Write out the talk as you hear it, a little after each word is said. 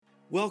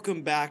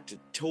Welcome back to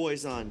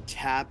Toys on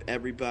Tap,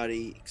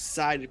 everybody.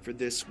 Excited for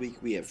this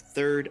week. We have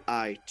Third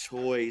Eye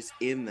Toys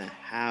in the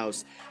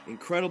house.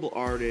 Incredible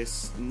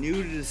artists,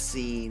 new to the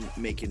scene,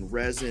 making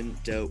resin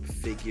dope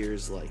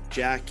figures like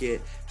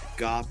Jacket,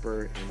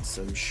 Gopper, and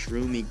some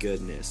shroomy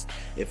goodness.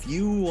 If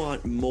you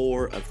want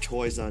more of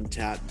Toys on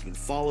Tap, you can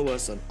follow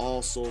us on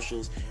all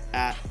socials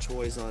at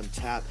Toys on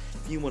Tap.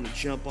 If you want to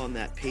jump on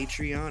that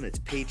Patreon, it's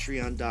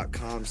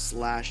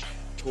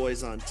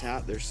patreon.com/Toys on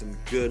Tap. There's some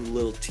good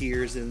little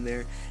tiers in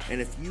there. And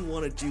if you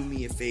want to do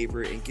me a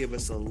favor and give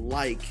us a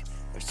like,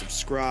 a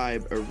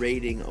subscribe, a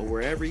rating, or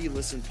wherever you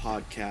listen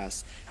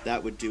podcasts,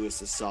 that would do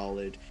us a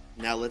solid.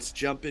 Now let's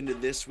jump into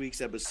this week's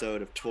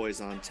episode of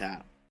Toys on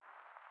Tap.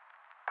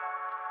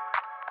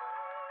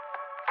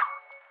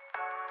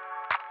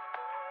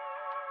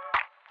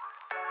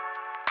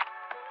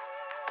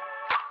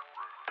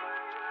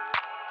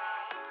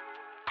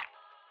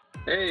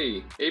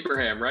 Hey,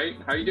 Abraham, right?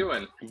 How you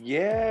doing?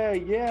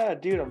 Yeah,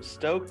 dude, I'm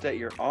stoked that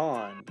you're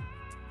on.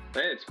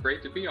 Hey, it's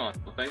great to be on.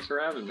 Thanks for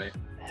having me.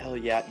 Hell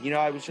yeah. You know,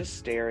 I was just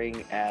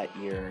staring at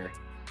you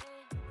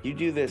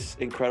do this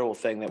incredible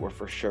thing that we're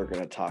for sure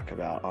going to talk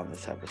about on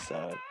this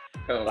episode.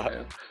 Oh,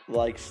 man.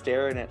 Like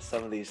staring at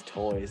some of these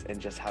toys and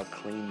just how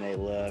clean they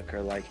look,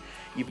 or like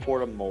you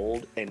poured a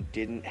mold and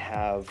didn't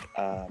have,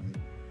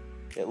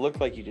 it looked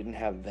like you didn't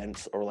have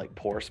vents or like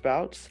pour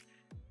spouts.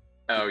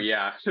 Oh,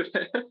 yeah.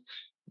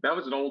 That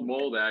was an old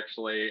mold,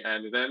 actually,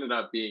 and it ended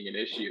up being an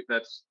issue.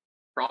 That's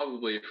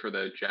probably for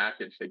the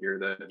Jacket figure,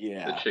 the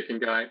chicken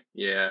guy.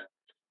 Yeah.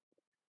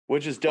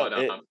 Which is dope.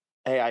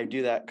 Hey, I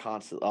do that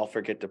constantly. I'll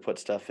forget to put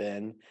stuff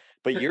in,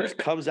 but yours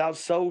comes out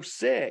so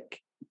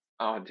sick.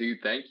 Oh, dude,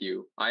 thank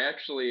you. I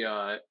actually,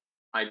 I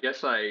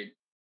guess I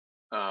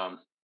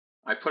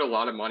put a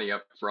lot of money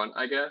up front,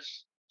 I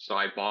guess. So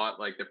I bought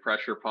like the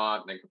pressure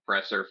pot and the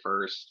compressor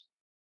first,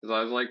 because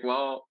I was like,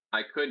 well,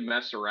 I could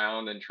mess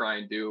around and try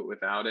and do it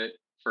without it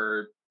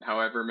for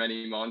however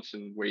many months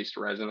and waste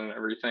resin and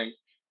everything,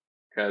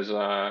 because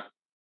I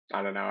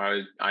don't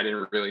know, I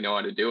didn't really know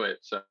how to do it,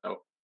 so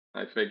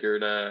I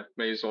figured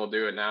may as well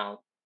do it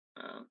now.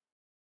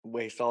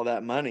 Waste all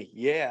that money.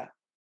 Yeah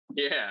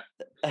You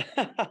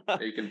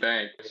can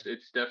bank.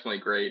 It's definitely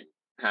great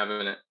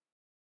having it.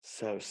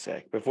 So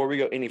sick. Before we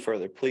go any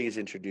further, please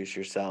introduce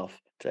yourself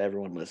to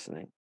everyone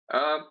listening.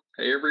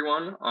 Hey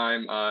everyone,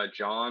 I'm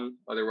John,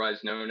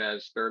 otherwise known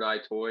as Third Eye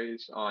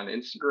Toys on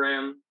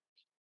Instagram.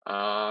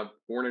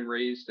 Born and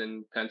raised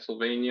in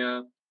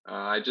Pennsylvania.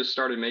 I just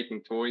started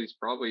making toys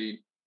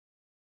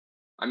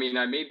I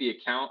made the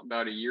account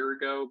about a year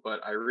ago,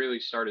 but I really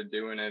started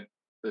doing it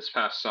this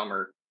past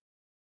summer.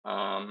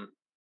 And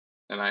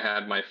I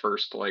had my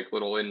first like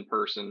little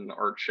in-person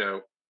art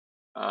show.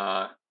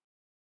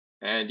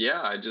 And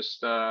yeah, I'm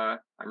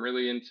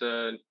really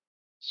into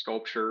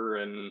sculpture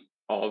and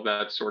all of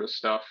that sort of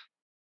stuff.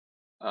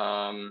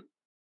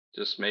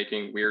 Just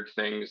making weird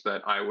things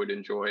that I would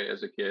enjoy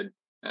as a kid,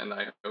 and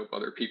I hope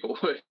other people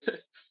would.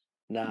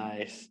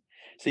 Nice.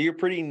 So you're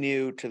pretty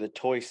new to the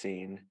toy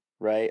scene,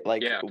 right?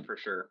 Like, yeah, for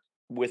sure.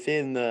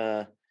 Within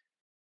the,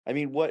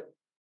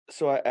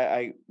 so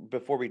I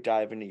before we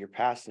dive into your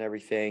past and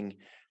everything,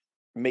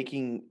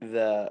 making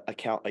the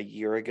account a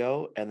year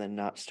ago and then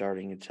not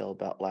starting until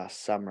about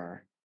last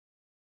summer,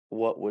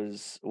 what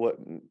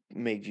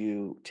made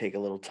you take a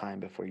little time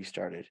before you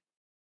started?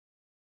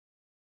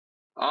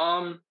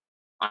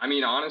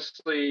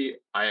 Honestly,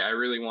 I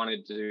really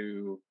wanted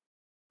to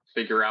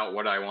figure out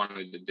what I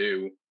wanted to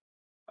do.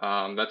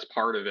 That's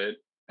part of it.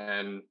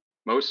 And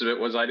most of it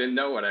was I didn't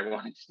know what I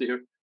wanted to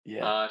do.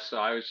 Yeah. So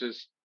I was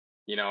just,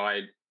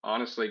 I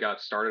honestly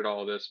got started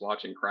all this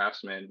watching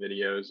Craftsman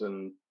videos,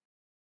 and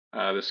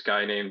this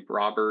guy named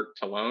Robert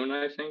Talone,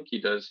 I think he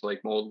does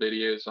like mold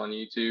videos on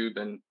YouTube.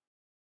 And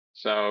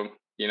so,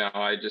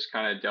 I just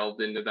kind of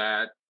delved into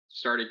that,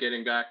 started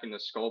getting back into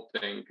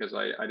sculpting because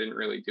I didn't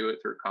really do it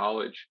through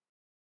college.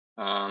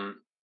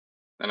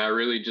 And I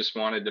really just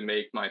wanted to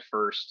make my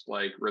first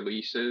like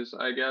releases,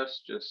 I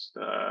guess, just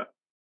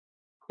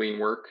clean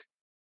work,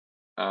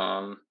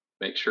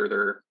 make sure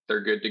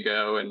they're good to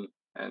go, and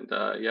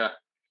yeah.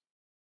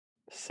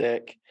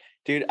 Sick.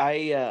 Dude,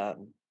 I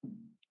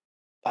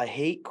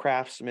hate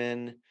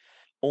Craftsman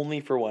only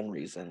for one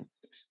reason.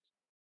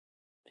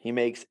 He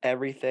makes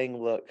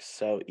everything look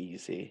so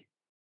easy.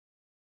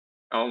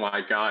 Oh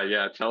my God,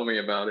 yeah, tell me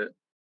about it.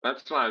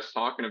 That's what I was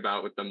talking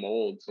about with the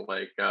molds.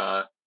 Like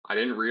I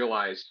didn't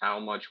realize how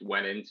much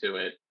went into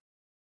it.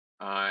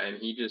 And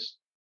he just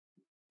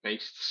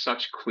makes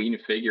such clean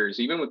figures,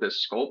 even with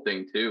his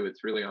sculpting too.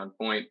 It's really on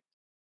point.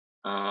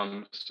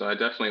 So I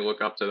definitely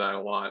look up to that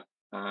a lot.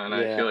 And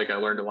I feel like I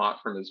learned a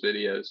lot from his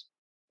videos.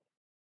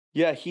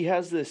 Yeah, he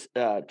has this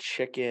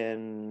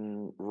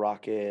chicken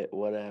rocket,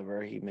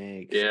 whatever he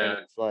makes. Yeah. And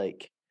it's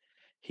like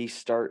he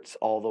starts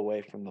all the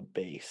way from the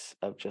base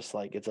of just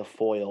like it's a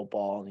foil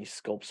ball and he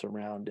sculpts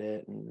around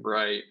it. And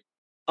right.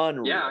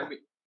 Unreal. Yeah,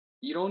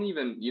 you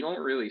don't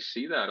really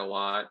see that a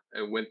lot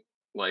with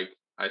like,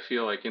 I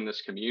feel like in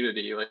this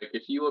community, like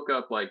if you look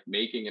up like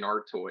making an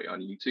art toy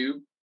on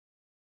YouTube,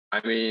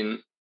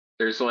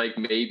 there's like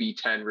maybe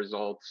 10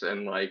 results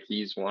and like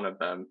he's one of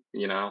them,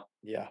 you know?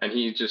 Yeah. And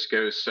he just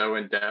goes so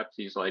in depth.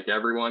 He's like,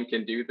 everyone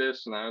can do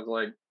this. And I was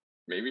like,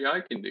 maybe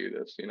I can do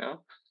this, you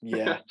know?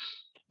 Yeah.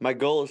 My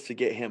goal is to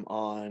get him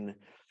on,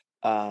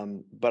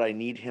 but I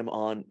need him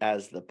on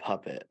as the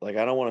puppet. Like,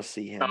 I don't want to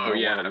see him. I Oh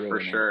don't want to yeah, for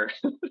ruin it. sure.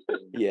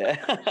 Yeah.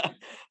 Yeah,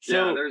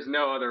 So there's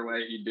no other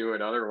way he'd do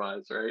it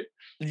otherwise, right?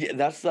 yeah,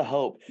 that's the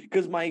hope.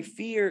 Because my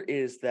fear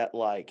is that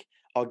like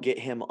I'll get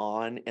him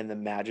on and the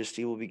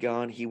majesty will be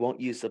gone. He won't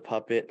use the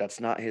puppet. That's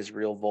not his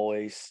real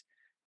voice.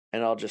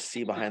 And I'll just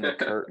see behind the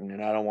curtain.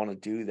 And I don't want to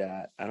do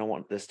that. I don't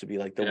want this to be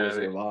like the Yeah.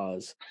 Wizard of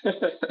Oz.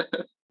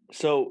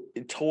 So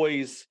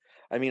toys,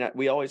 I mean,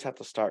 we always have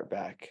to start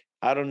back.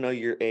 I don't know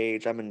your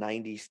age. I'm a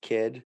 90s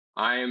kid.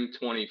 I am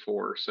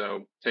 24,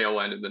 so tail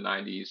end of the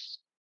 90s,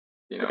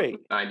 you know, Great.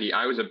 90.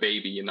 I was a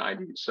baby in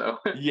 90s, so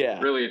Yeah.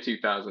 really a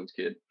 2000s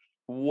kid.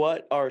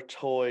 What are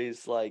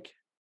toys like?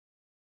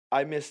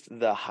 I missed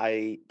the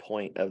high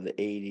point of the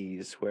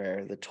 80s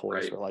where the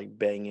toys Right. were like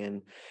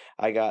banging.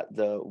 I got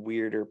the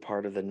weirder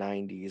part of the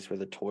 90s where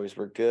the toys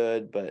were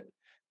good, but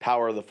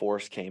Power of the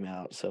Force came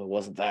out, so it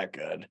wasn't that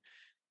good.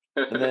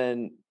 And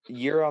then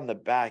you're on the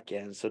back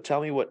end. So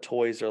tell me what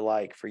toys are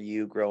like for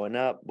you growing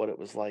up, what it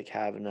was like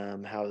having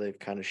them, how they've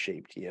kind of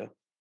shaped you.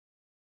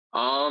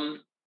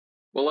 um,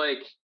 well, like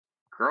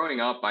growing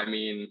up, I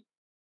mean,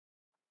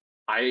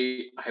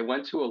 I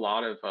went to a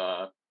lot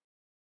of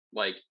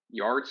like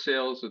yard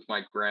sales with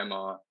my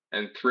grandma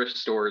and thrift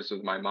stores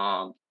with my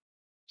mom.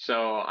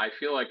 So I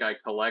feel like I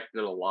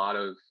collected a lot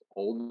of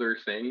older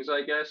things,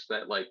 I guess,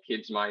 that like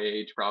kids my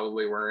age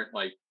probably weren't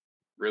like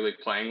really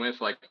playing with.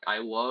 Like I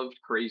loved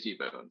Crazy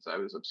Bones. I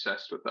was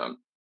obsessed with them.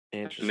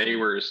 And they Interesting.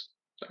 were,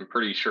 I'm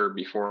pretty sure,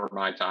 before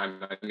my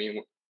time. I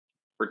mean,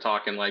 we're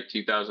talking like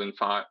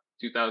 2005,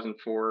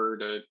 2004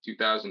 to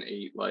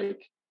 2008,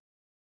 like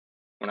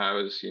when I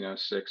was, you know,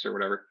 6 or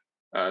whatever.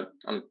 I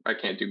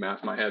can't do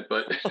math in my head,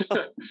 but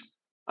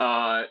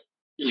uh,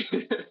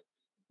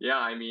 yeah,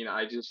 I mean,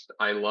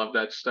 I love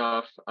that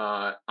stuff.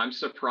 I'm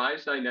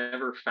surprised I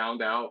never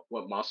found out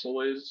what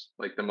muscle is,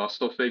 like the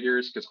muscle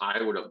figures, because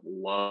I would have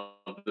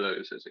loved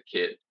those as a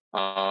kid.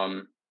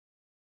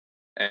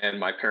 And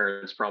my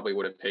parents probably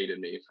would have hated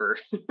me for,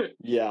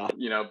 Yeah.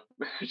 you know,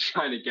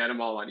 trying to get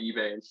them all on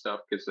eBay and stuff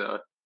because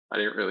I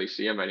didn't really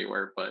see them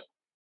anywhere. But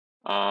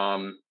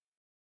um,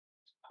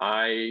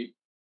 I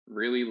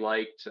really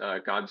liked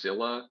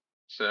Godzilla,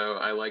 so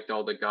I liked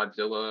all the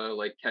Godzilla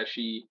like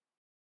Keshi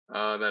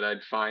that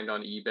I'd find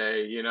on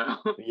eBay, you know.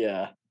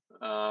 Yeah.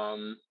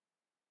 um,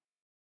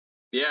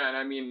 yeah, and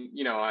I mean,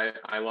 you know,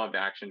 I loved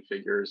action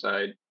figures.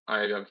 I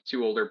have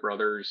two older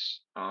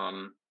brothers.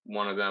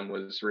 One of them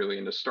was really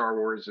into Star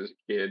Wars as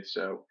a kid,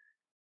 so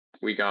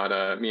we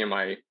got me and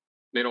my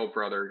middle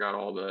brother got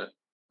all the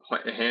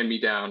hand me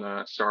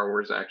down Star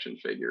Wars action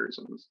figures,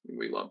 and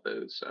we love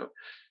those. So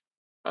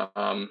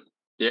um,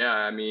 yeah,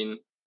 I mean,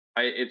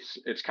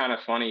 it's kind of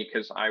funny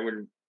because I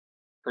would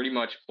pretty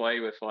much play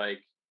with like,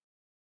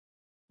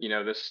 you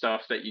know, the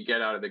stuff that you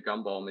get out of the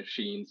gumball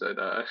machines at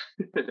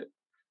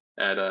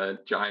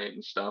at Giant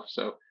and stuff.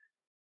 So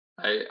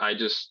I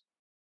just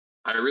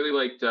I really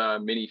liked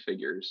mini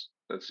figures.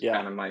 That's Yeah.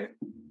 kind of my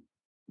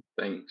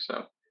thing.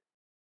 So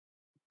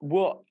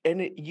Well,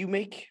 and you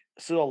make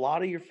so a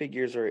lot of your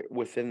figures are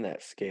within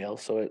that scale,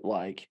 so it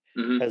like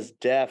mhm. has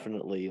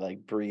definitely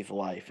like breathed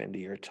life into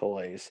your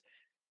toys.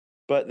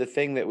 But the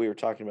thing that we were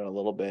talking about a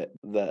little bit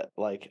that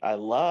like I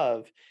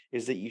love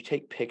is that you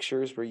take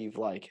pictures where you've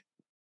like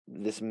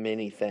this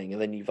mini thing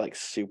and then you've like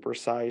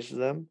supersized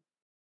them.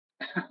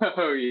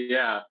 Oh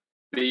yeah,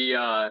 the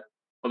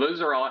well,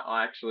 those are all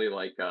actually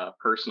like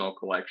personal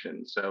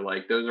collections. So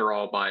like those are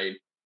all by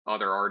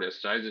other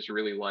artists. I just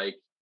really like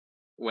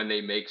when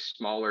they make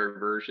smaller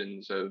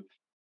versions of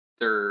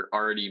their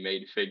already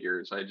made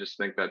figures. I just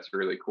think that's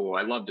really cool.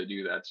 I'd love to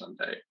do that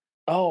someday.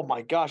 Oh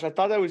my gosh, I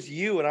thought that was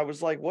you and I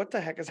was like, what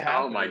the heck is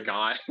Oh my happening?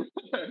 god,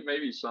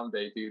 maybe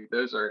someday, dude.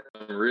 Those are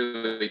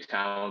really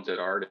talented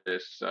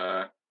artists.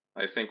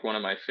 I think one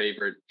of my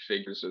favorite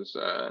figures is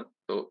the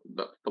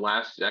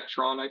last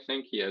Zectron. I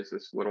think he has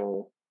this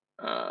little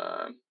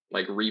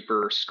like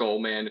Reaper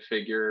Skullman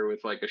figure with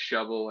like a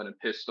shovel and a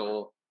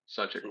pistol.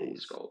 Such a cool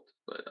Jeez. sculpt.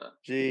 But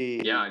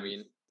yeah, I Jeez.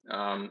 mean,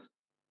 um,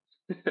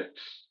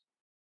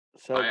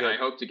 So I good.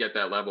 hope to get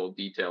that level of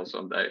detail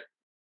someday.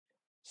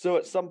 So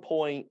at some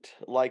point,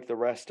 like the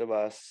rest of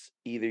us,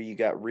 either you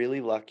got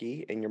really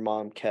lucky and your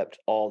mom kept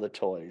all the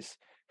toys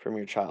from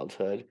your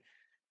childhood,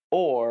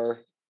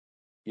 or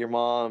your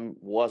mom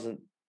wasn't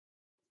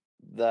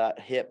that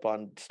hip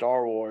on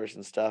Star Wars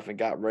and stuff and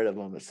got rid of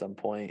them at some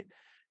point.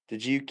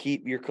 Did you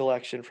keep your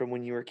collection from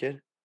when you were a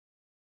kid?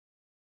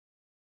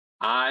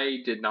 I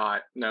did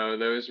not. No,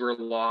 those were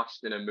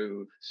lost in a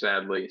move,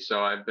 sadly.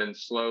 So I've been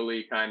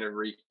slowly kind of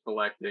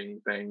recollecting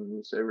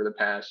things over the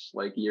past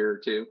like year or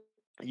two.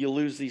 You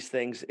lose these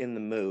things in the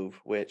move,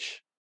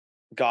 which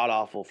god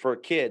awful for a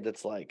kid.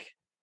 That's like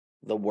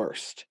the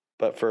worst,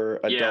 but for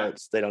Yeah,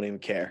 adults, they don't even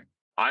care.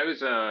 I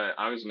was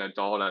an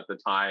adult at the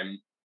time,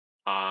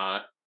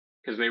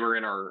 because they were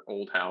in our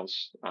old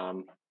house.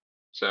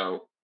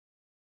 So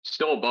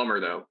still a bummer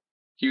though.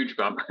 Huge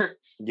bummer.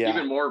 Yeah.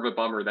 Even more of a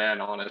bummer than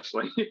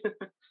honestly.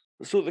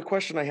 So the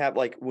question I have,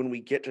 like, when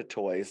we get to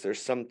toys,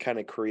 there's some kind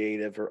of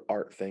creative or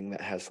art thing that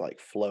has like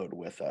flowed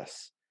with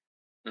us.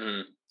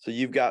 Mhm. So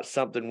you've got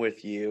something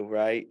with you,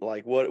 right?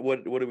 Like what are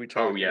we Oh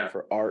talking yeah.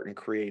 for art and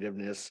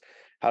creativeness?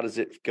 How does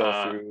it go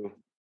Uh through?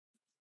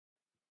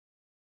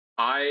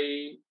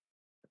 I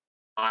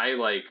I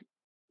like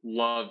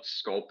loved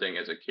sculpting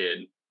as a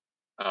kid.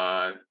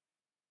 Uh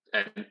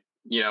and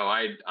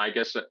I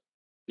guess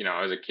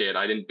as a kid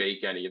I didn't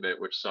bake any of it,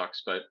 which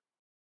sucks, but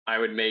I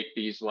would make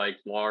these like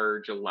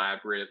large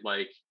elaborate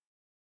like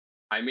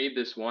I made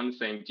this one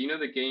thing. Do you know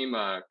the game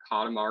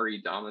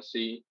Katamari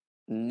Damacy?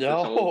 This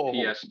old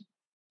No. PS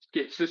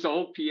It's this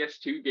old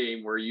PS2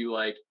 game where you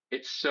like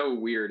it's so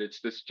weird.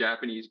 It's this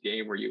Japanese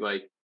game where you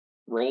like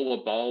roll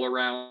a ball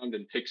around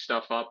and pick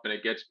stuff up and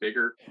it gets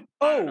bigger.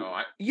 I don't know.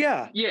 Oh,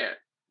 yeah. Yeah,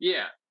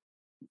 yeah.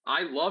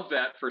 I love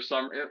that for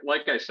some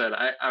like I said,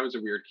 I was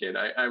a weird kid.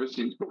 I was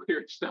into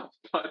weird stuff,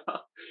 but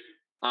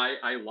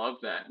I love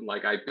that. And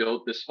like I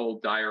built this whole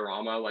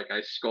diorama, like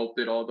I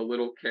sculpted all the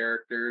little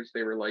characters.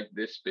 They were like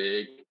this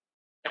big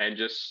and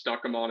just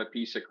stuck them on a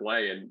piece of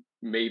clay and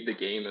made the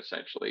game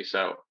essentially.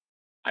 So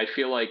I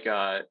feel like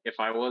if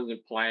I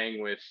wasn't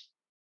playing with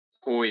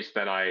toys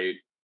that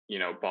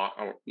bought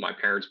my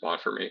parents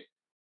bought for me,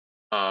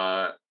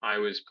 I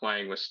was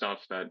playing with stuff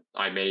that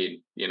I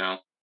made.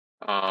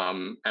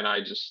 And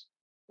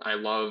I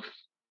love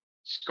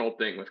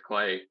sculpting with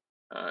clay.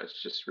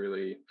 It's just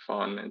really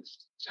fun.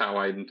 It's how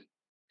I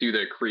do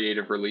the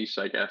creative release,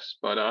 I guess.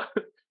 But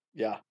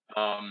Yeah.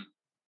 um,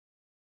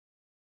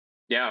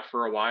 yeah,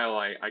 for a while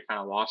I kind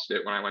of lost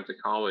it when I went to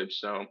college.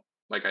 So,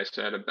 like I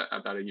said,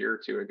 about a year or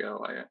two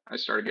ago, I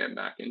started getting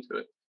back into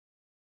it.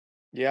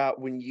 Yeah,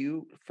 when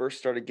you first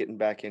started getting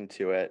back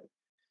into it,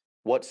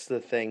 what's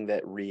the thing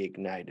that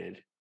reignited?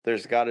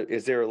 There's gotta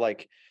is there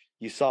like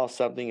you saw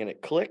something and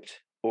it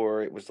clicked,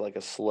 or it was like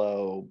a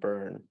slow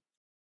burn?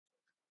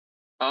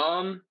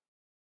 Um,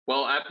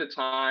 well, at the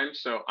time,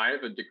 so I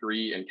have a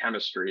degree in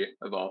chemistry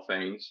of all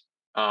things.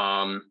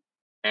 Um,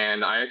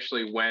 and I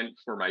actually went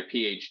for my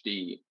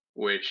PhD,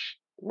 which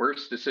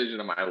worst decision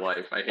of my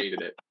life. I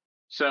hated it.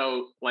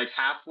 So, like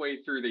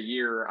halfway through the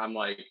year, I'm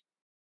like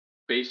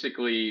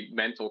basically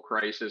mental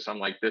crisis. I'm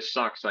like, this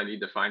sucks. I need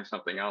to find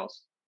something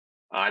else.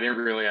 I didn't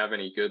really have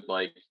any good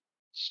like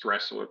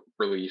stress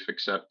relief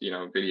except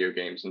video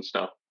games and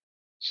stuff.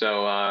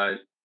 So I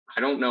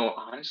don't know.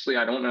 Honestly,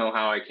 I don't know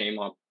how I came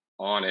up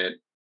on it.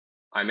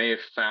 I may have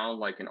found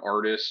like an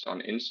artist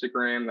on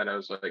Instagram that I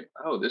was like,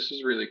 oh, this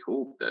is really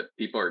cool that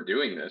people are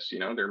doing this.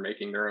 They're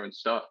making their own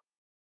stuff.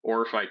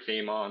 Or if I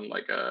came on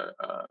like a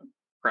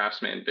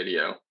craftsman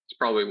video, it's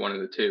probably one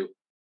of the two.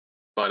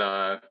 But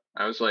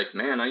I was like,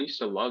 man, I used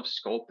to love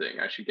sculpting.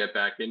 I should get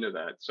back into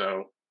that.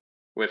 So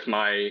with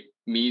my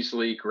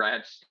measly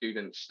grad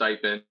student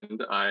stipend,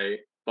 I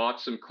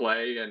bought some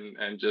clay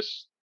and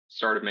just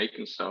started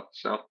making stuff.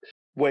 So,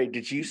 Wait,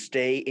 did you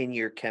stay in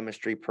your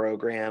chemistry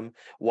program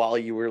while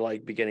you were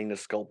like beginning to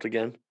sculpt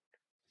again?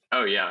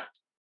 oh yeah,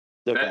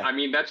 Okay. I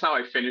mean that's how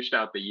I finished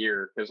out the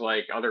year because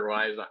like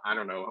otherwise I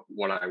don't know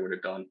what I would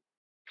have done.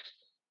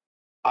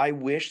 I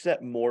wish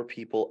that more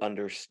people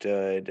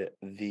understood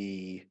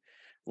the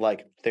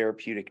like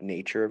therapeutic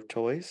nature of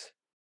toys.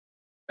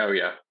 Oh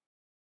yeah,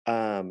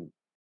 Um,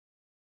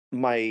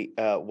 my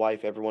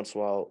wife, every once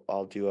in a while,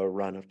 I'll do a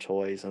run of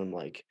toys, and I'm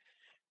like,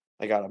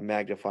 I got a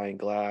magnifying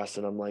glass,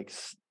 and I'm like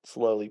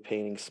slowly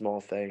painting small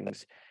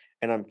things,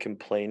 and I'm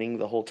complaining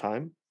the whole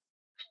time.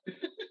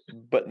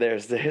 But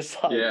there's this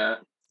like yeah.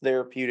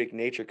 therapeutic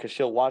nature because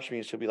she'll watch me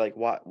and she'll be like,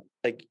 "What?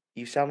 Like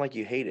you sound like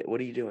you hate it. What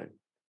are you doing?"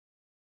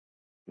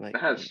 I'm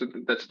like, That's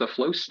the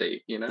flow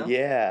state.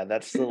 yeah,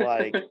 that's the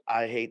like,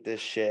 I hate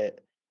this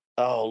shit.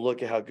 Oh,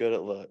 look at how good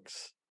it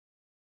looks.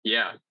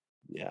 Yeah,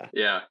 Yeah.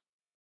 yeah.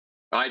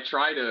 I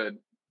try to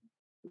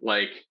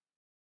like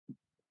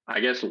I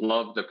guess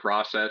love the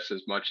process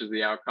as much as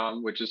the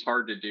outcome, which is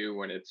hard to do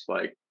when it's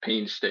like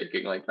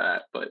painstaking like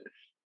that. But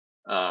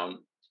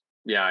um,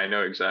 yeah, I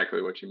know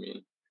exactly what you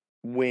mean.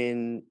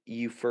 When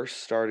you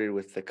first started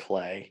with the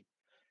clay,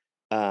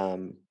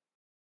 um,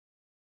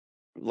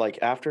 like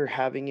after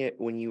having it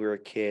when you were a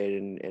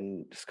kid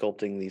and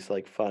sculpting these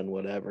like fun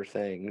whatever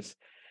things,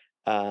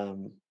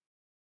 um,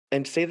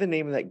 and say the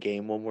name of that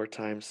game one more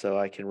time so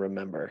I can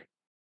remember.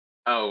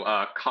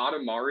 Oh,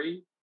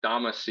 Katamari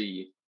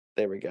Damacy,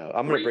 There we go.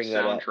 I'm gonna great bring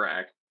that up.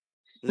 soundtrack.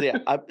 Yeah,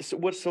 so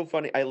what's so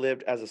funny, I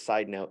lived as a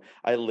side note,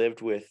 I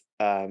lived with,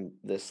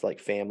 this, like,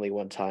 family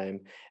one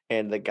time,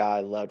 and the guy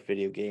loved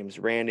video games,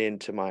 ran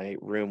into my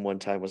room one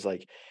time, was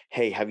like,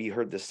 "Hey, have you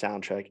heard this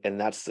soundtrack?" And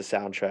that's the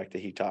soundtrack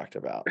that he talked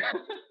about.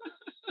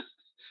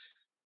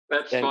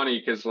 That's And funny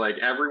because like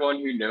everyone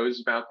who knows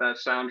about that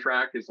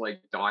soundtrack is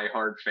like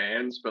diehard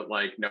fans, but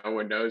like no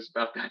one knows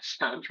about that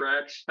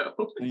soundtrack. So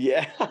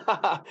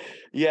yeah.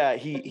 Yeah,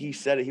 he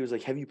said it, he was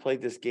like, "Have you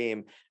played this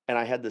game?" And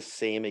I had the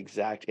same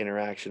exact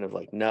interaction of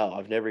like, "No,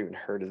 I've never even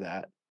heard of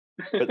that."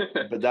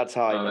 But that's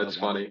how I oh, know that's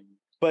about it. funny.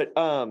 But,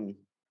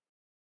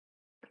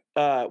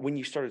 When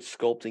you started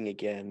sculpting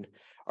again,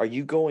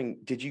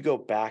 did you go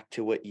back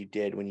to what you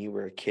did when you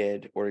were a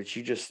kid, or did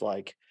you just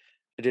like,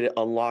 did it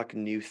unlock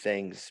new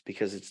things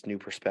because it's new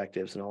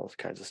perspectives and all those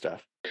kinds of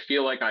stuff? I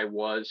feel like I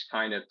was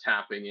kind of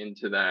tapping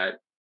into that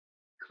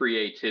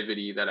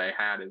creativity that I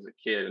had as a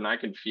kid, and I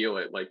can feel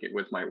it like it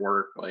with my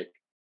work. Like,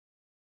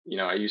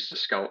 I used to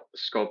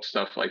sculpt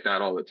stuff like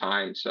that all the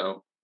time.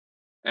 So,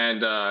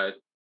 and I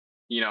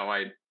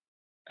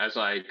as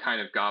I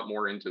kind of got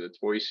more into the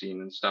toy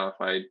scene and stuff,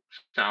 I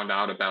found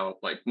out about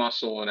like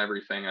muscle and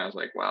everything. I was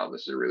like, wow,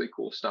 this is a really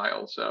cool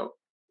style. So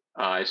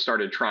I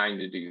started trying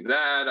to do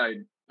that.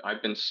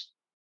 I've been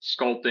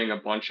sculpting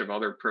a bunch of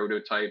other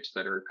prototypes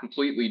that are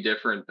completely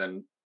different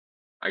than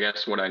I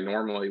guess what I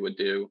normally would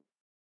do,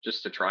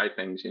 just to try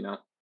things.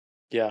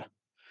 Yeah.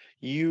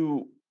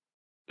 You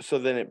so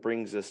then it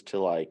brings us to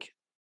like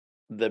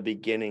the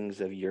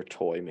beginnings of your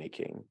toy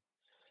making.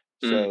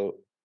 Mm, So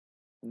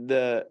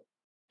the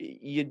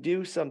you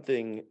do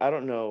something, I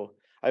don't know,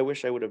 I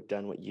wish I would have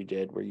done what you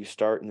did where you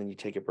start and then you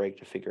take a break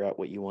to figure out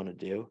what you want to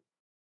do.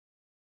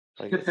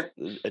 Like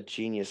it's a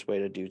genius way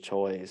to do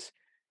toys.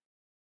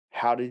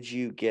 How did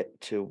you get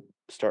to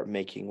start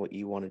making what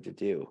you wanted to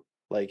do?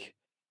 Like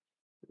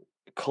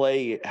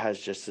clay has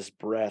just this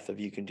breath of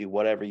you can do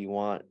whatever you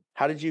want.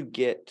 How did you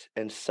get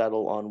and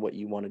settle on what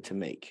you wanted to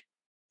make?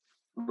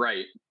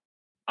 right.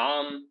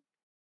 Um,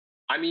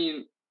 I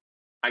mean,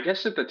 I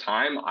guess at the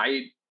time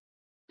I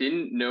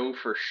didn't know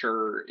for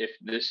sure if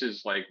this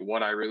is like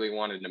what I really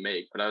wanted to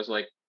make, but I was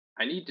like,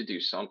 I need to do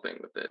something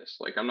with this.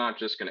 Like, I'm not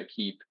just going to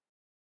keep,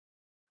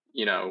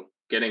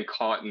 getting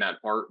caught in that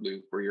art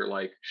loop where you're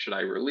like, should I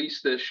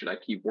release this? Should I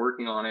keep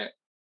working on it?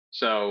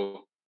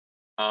 So,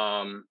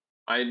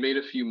 I had made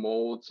a few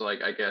molds,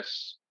 like, I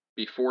guess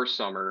before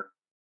summer.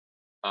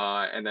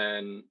 And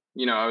then,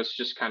 I was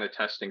just kind of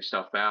testing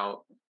stuff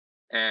out.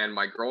 And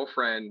my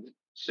girlfriend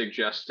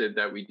suggested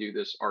that we do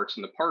this arts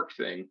in the park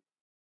thing,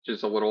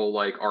 just a little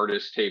like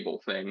artist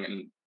table thing,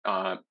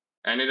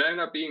 and it ended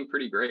up being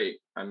pretty great.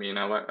 I mean,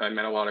 I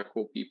met a lot of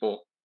cool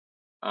people.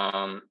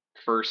 Um,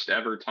 First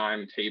ever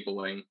time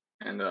tabling,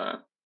 and it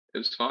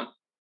was fun.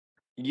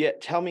 Yeah,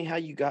 tell me how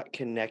you got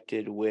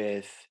connected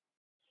with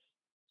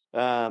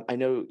I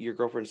know your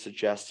girlfriend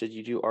suggested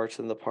you do arts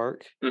in the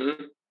park.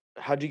 Hmm.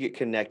 How'd you get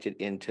connected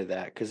into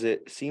that? Because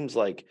it seems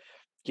like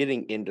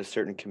getting into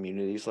certain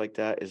communities like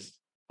that is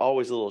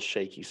always a little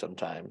shaky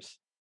sometimes.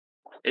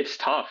 It's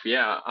tough,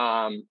 yeah.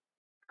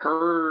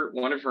 Her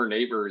one of her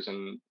neighbors,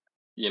 and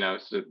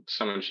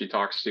someone she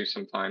talks to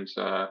sometimes.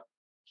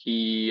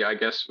 He, I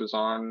guess,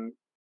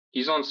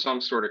 he's on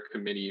some sort of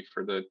committee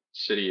for the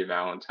city of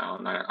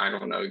Allentown. I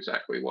don't know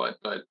exactly what,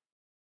 but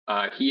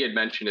he had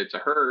mentioned it to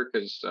her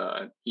because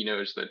he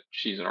knows that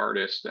she's an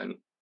artist, and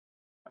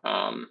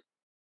um,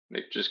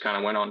 it just kind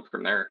of went on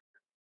from there.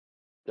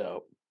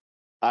 So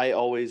I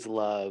always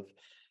love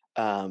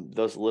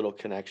those little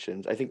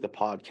connections. I think the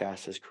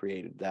podcast has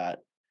created that,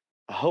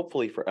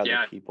 hopefully for other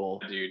Yeah, people,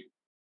 dude.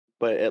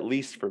 but at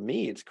least for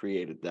me, it's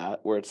created that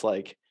where it's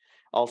like,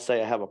 I'll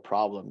say I have a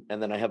problem and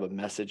then I have a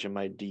message in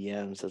my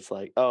DMs that's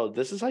like, oh,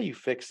 this is how you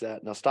fix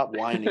that. Now stop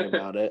whining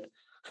about it.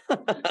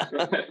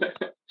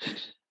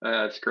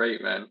 That's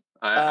great, man.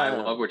 I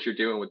love um, what you're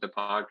doing with the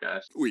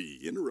podcast. We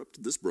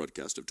interrupted this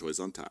broadcast of Toys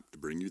on Tap to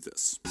bring you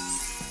this.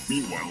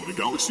 Meanwhile, in a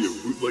galaxy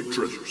of bootleg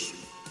treasures.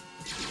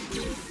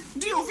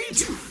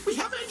 DOV2, we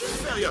have engine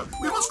failure.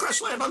 We must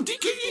crash land on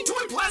DKE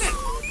Toy Planet.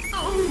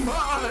 Oh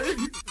my,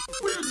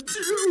 we're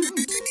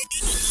doomed.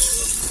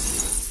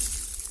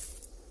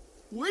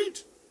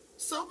 Wait,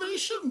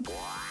 salvation.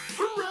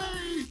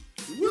 Hooray,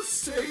 we're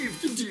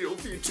saved,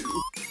 DOV2.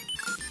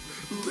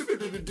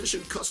 Limited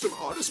edition custom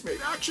artist-made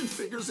action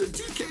figures and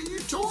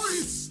DKE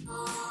Toys.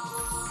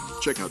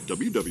 Check out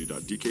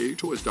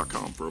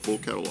www.dkatoys.com for a full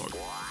catalog.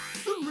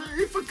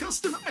 Hooray for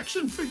custom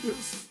action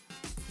figures.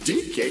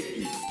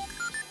 DKE.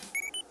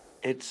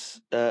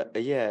 it's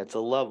yeah, it's a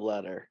love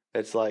letter.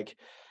 It's like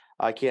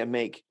I can't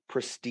make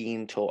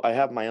pristine toy. I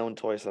have my own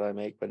toys that I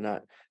make, but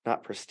not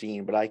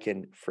pristine, but I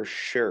can for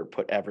sure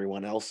put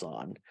everyone else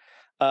on.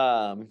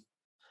 Um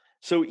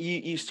So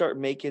you start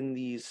making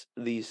these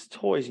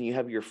toys and you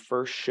have your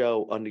first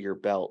show under your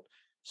belt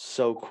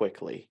so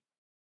quickly.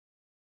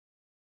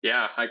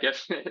 Yeah, I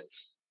guess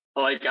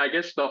like I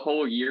guess the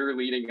whole year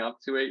leading up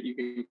to it, you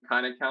can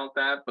kind of count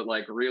that, but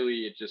like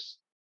really, it just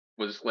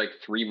was like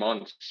 3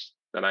 months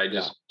that I Yeah.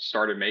 just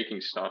started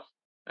making stuff,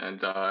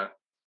 and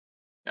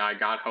I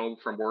got home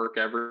from work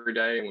every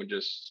day and would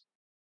just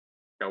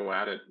go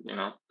at it.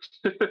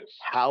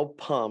 How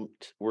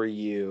pumped were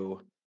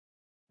you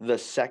the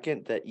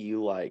second that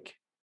you like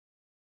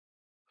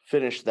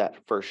finished that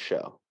first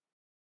show?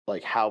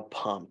 Like how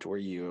pumped were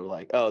you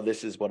like, "Oh,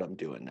 this is what I'm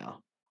doing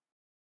now."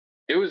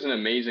 It was an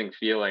amazing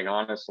feeling,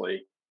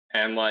 honestly,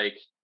 and like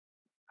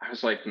I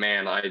was like,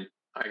 man, I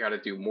got to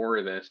do more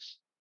of this.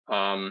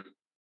 Um,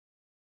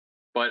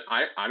 but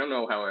I don't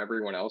know how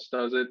everyone else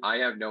does it. I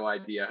have no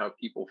idea how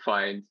people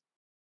find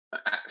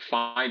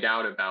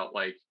out about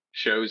like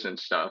shows and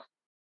stuff.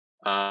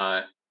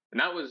 And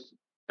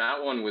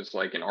that one was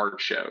like an art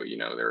show.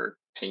 There were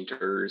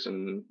painters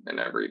and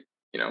every,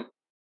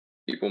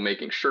 people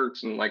making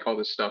shirts and like all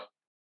this stuff.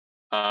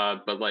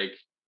 But like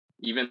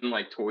even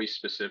like toy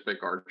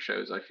specific art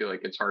shows, I feel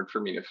like it's hard for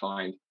me to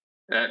find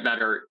that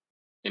are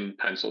in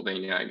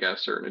Pennsylvania, I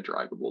guess, or in a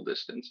drivable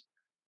distance.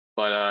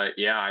 But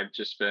yeah, I've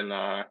just been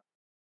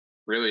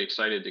really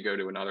excited to go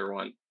to another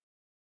one.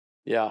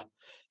 Yeah.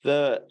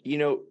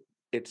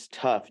 It's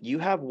tough. You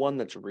have one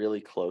that's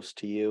really close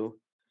to you.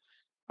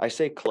 I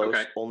say close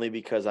Okay. only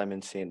because I'm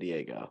in San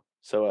Diego.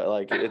 So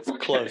like it's Okay,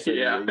 closer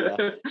yeah. to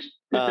you,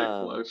 yeah.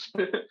 Close.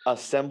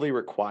 Assembly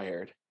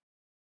Required.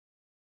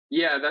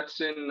 Yeah, that's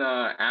in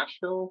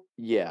Asheville.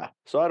 Yeah.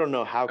 So I don't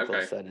know how Okay.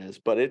 close that is,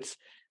 but it's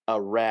a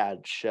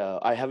rad show.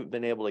 I haven't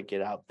been able to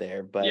get out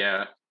there, but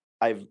Yeah.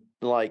 I've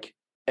like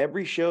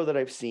every show that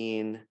I've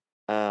seen,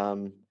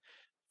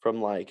 from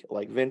like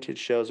vintage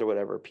shows or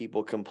whatever,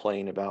 people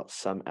complain about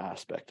some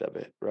aspect of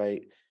it,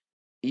 right?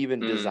 Even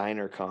Mm.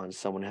 designer cons,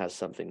 someone has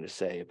something to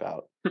say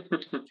about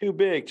too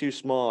big, too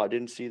small. I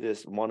didn't see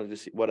this, wanted to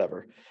see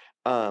whatever.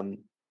 Um,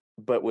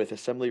 but with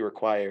Assembly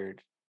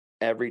Required,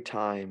 every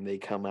time they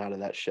come out of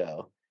that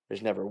show,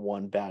 there's never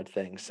one bad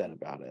thing said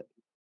about it.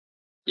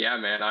 Yeah,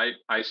 man.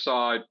 I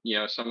saw,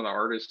 some of the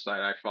artists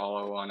that I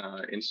follow on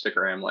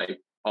Instagram, like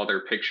all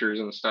their pictures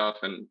and stuff,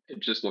 and it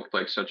just looked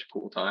like such a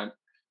cool time.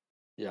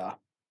 Yeah.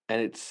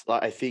 And it's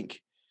I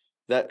think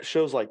that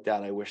shows like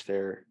that I wish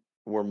there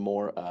were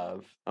more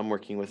of. I'm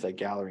working with a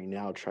gallery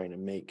now trying to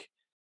make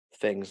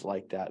things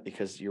like that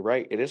because you're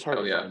right, it is hard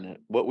Oh to yeah. find it.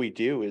 What we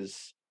do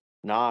is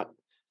not,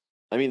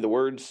 I mean, the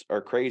words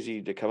are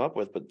crazy to come up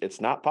with, but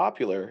it's not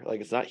popular. Like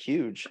it's not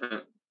huge.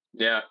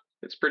 Yeah,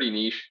 it's pretty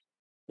niche.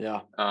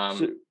 Yeah. So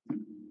Um,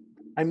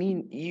 I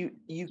mean,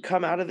 you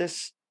come out of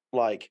this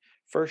like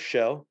first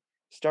show,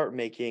 start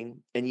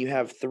making, and you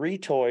have 3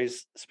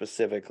 toys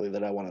specifically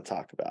that I want to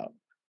talk about.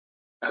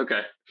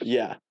 okay.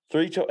 Yeah,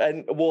 3 to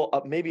and well,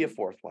 maybe a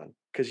 4th one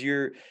because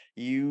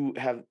you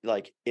have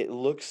like it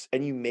looks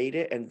and you made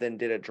it and then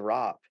did a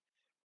drop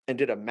and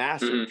did a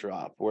massive Mhm.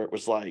 drop where it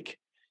was like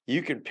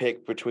you could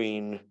pick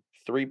between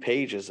 3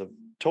 pages of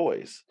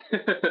toys.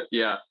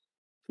 Yeah.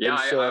 Yeah, And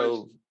I was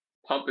so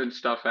pumping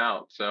stuff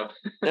out. So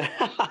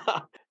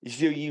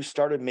so you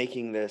started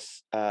making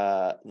this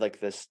like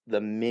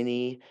the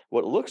mini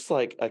what looks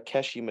like a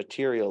Keshi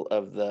material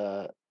of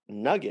the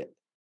nugget.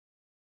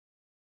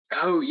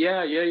 oh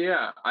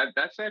yeah.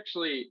 That's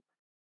actually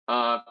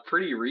a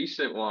pretty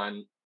recent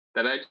one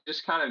that I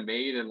just kind of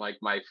made in like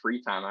my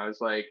free time. I was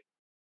like,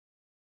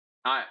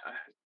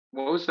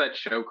 what was that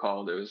show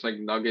called? It was like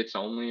Nuggets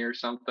Only or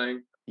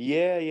something.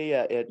 Yeah,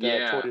 at Toy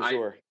Yeah, de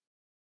Jour.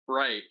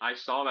 right. I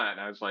saw that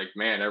and I was like,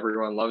 man,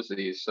 everyone loves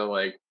these. So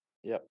like,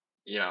 Yep.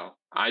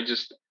 I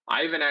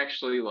haven't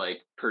actually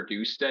like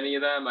produced any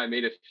of them. I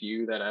made a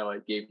few that I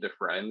like gave to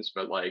friends,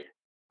 but like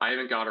I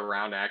haven't got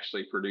around to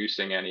actually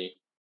producing any.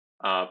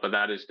 But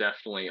that is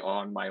definitely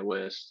on my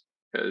list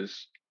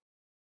because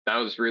that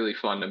was really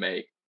fun to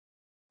make.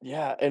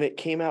 Yeah, and it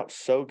came out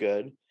so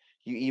good.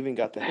 You even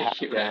got the hat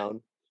Thank you,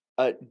 man.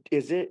 down.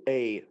 Is it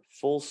a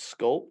full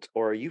sculpt,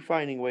 or are you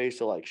finding ways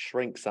to like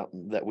shrink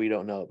something that we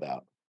don't know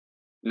about?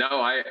 No,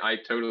 I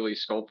totally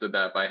sculpted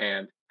that by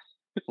hand.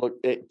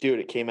 Look, dude,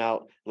 it came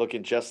out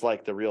looking just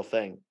like the real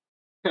thing.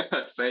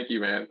 Thank you,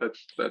 man.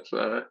 That's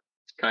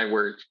kind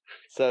words.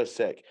 So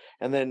sick.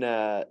 And then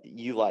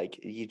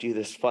you do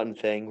this fun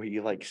thing where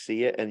you like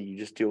see it and you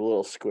just do a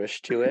little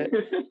squish to it.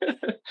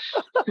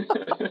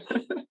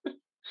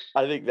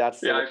 I think that's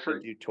the Yeah, way they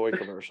do toy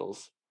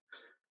commercials.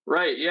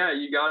 right. Yeah,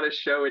 you got to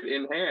show it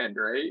in hand,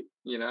 right?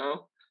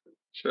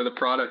 Show the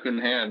product in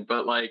hand.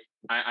 But like,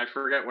 I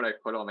forget what I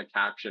put on the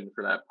caption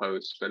for that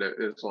post, but it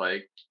was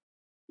like,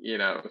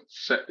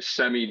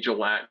 semi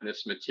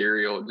gelatinous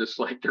material, just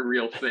like the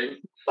real thing.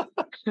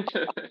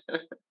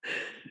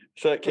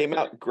 So it came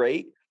out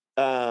great.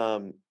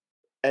 And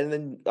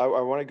then I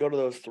want to go to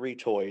those 3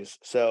 toys.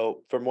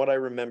 So from what I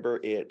remember,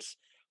 it's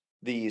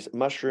these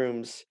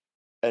mushrooms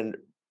and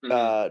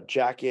Mhm.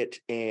 jacket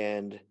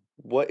and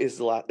what is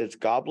the last? It's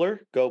Gobler?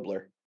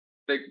 Gobler.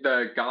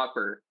 The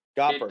Gopper.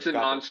 It's a Gopper.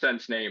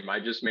 nonsense name. I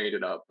just made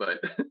it up, but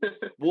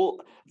Well,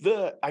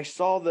 I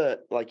saw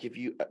like if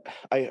you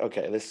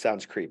okay, this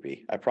sounds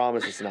creepy. I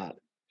promise it's not.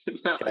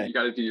 no, Okay. you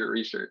got to do your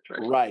research,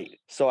 right? Right.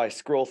 So I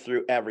scroll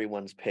through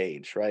everyone's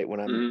page, right, when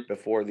I'm Mhm.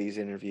 before these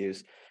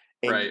interviews,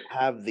 and you Right.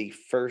 have the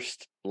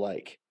first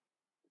like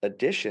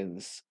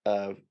editions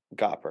of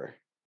Gopper.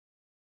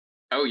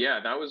 Oh yeah,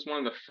 that was one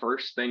of the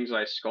first things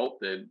I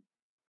sculpted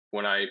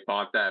when I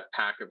bought that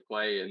pack of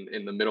clay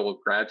in the middle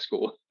of grad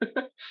school.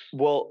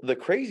 Well, the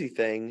crazy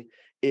thing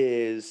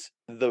is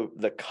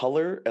the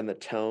color and the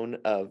tone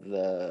of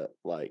the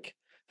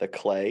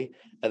clay,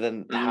 and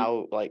then Mhm.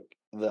 how like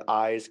the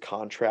eyes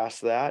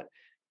contrast that.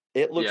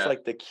 It looks Yeah.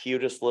 like the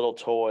cutest little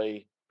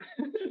toy,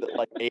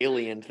 like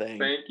alien thing.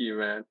 Thank you,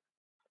 man.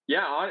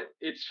 Yeah,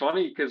 it's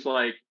funny because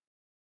like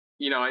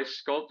I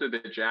sculpted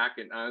the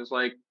jacket and I was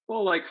like,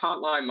 well, like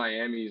Hotline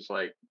Miami's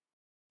like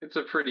it's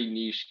a pretty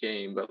niche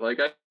game, but like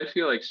I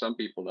feel like some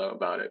people know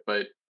about it.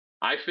 But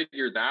I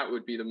figured that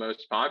would be the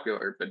most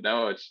popular, but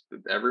no, it's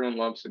everyone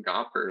loves the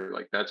Gopper.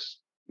 Like that's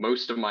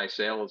most of my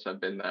sales have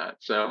been that.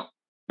 So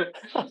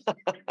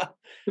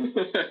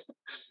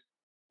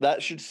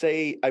That should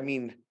say, I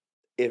mean,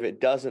 if it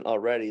doesn't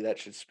already, that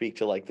should speak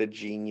to like the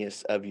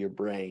genius of your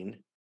brain.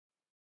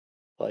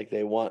 Like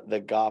they want the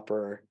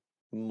Gopper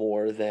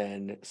more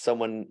than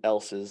someone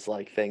else's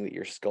like thing that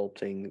you're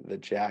sculpting the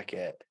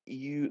jacket.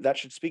 That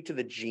should speak to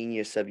the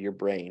genius of your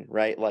brain,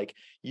 right? Like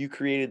you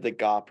created the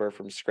Gopper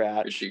from good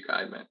scratch. you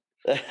guy, man.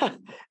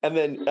 And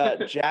then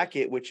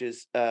jacket, which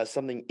is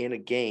something in a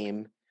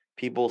game,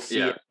 people see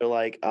Yeah. it, they're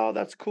like, oh,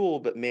 that's cool,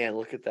 but man,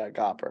 look at that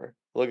Gopper.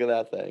 Look at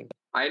that thing.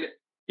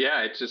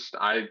 Yeah, it's just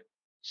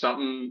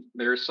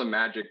there's some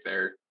magic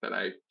there that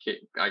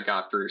I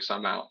got through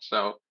somehow.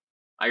 So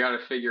I got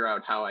to figure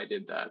out how I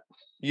did that.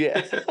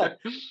 Yeah.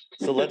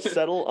 So let's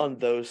settle on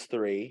those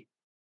three.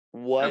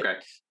 Okay.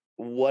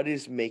 What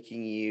is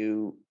making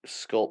you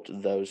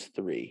sculpt those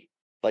three?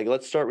 Like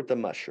let's start with the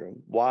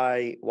mushroom.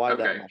 Why that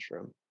Okay.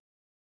 mushroom?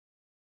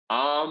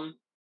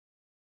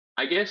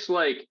 I guess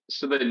like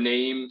so the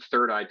name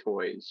Third Eye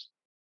Toys,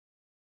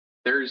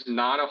 there's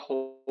not a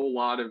whole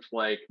lot of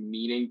like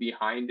meaning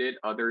behind it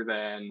other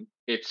than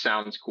it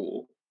sounds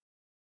cool.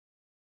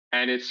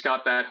 And it's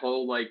got that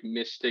whole like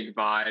mystic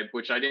vibe,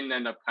 which I didn't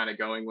end up kind of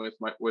going with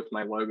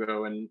my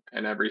logo and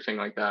everything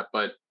like that.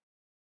 But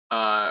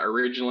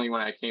originally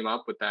when I came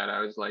up with that, I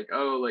was like,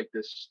 oh, like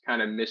this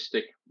kind of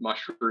mystic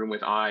mushroom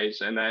with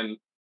eyes. And then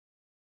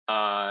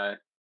I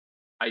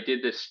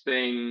did this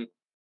thing.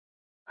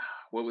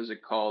 What was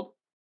it called?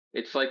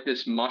 It's like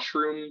this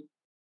mushroom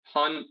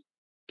hunt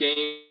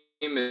game.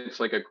 It's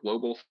like a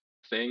global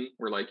thing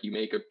where like you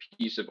make a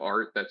piece of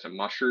art that's a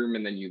mushroom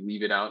and then you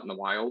leave it out in the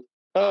wild.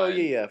 Oh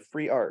yeah,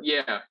 free art.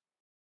 Yeah.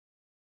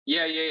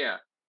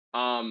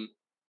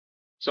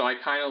 So I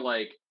kind of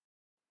like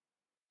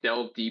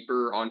delved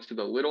deeper onto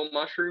the little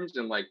mushrooms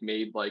and like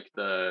made like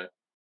the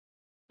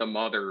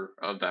mother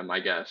of them,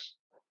 I guess.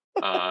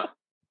 And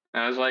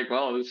I was like,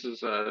 well, this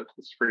is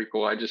pretty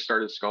cool. I just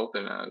started sculpting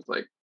and I was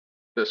like,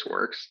 this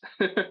works.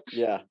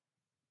 Yeah.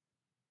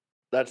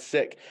 That's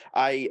sick.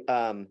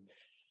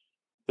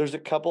 There's a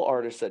couple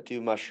artists that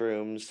do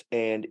mushrooms,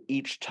 and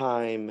each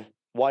time,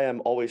 why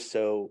I'm always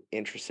so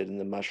interested in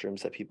the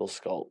mushrooms that people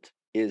sculpt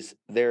is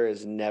there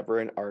is never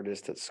an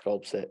artist that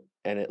sculpts it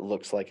and it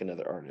looks like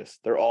another artist.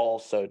 They're all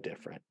so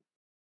different.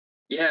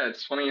 Yeah,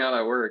 it's funny how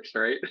that works,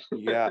 right?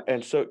 Yeah,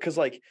 and so because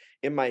like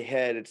in my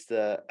head,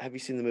 have you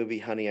seen the movie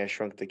Honey, I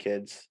Shrunk the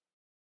Kids?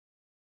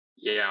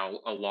 Yeah,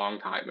 a long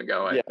time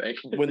ago, Yeah, I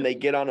think. when they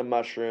get on a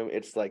mushroom,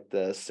 it's like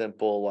the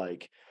simple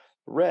like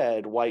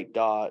red, white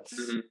dots,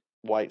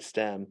 white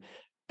stem,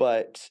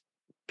 but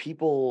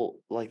people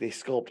like they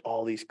sculpt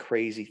all these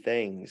crazy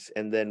things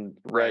and then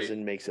Right.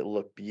 resin makes it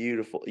look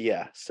beautiful.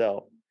 Yeah,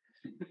 so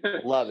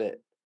love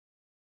it.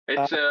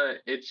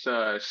 It's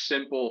a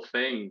simple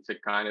thing to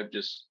kind of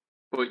just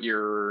put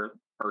your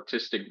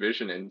artistic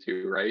vision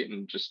into, right?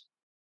 And just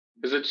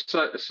because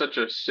it's such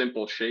a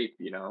simple shape,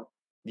 you know.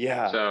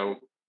 Yeah. So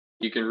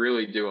you can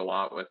really do a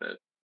lot with it.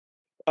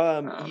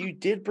 You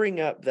did bring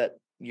up that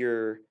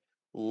your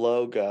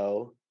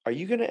logo. Are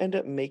you going to end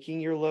up making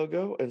your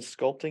logo and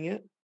sculpting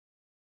it?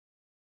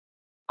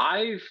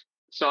 I've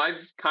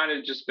kind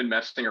of just been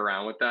messing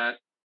around with that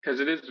because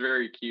it is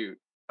very cute.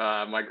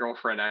 My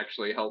girlfriend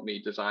actually helped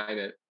me design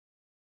it.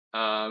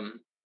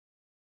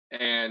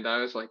 And I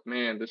was like,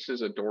 man, this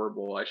is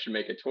adorable. I should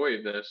make a toy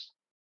of this.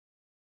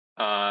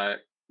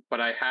 But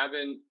I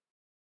haven't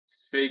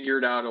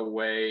figured out a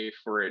way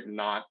for it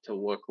not to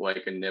look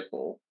like a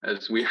nipple,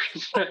 as weird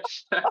as that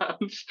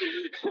sounds.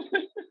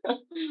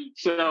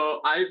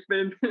 So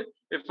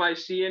if I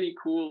see any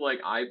cool like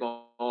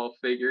eyeball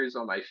figures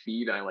on my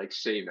feed, I like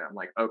save it. I'm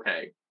like,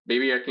 okay,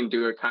 maybe I can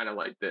do it kind of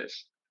like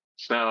this.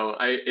 So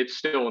it's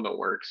still in the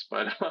works,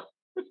 but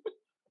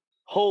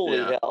Holy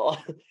yeah.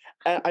 hell.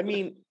 I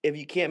mean, if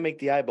you can't make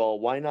the eyeball,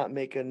 why not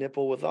make a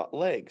nipple with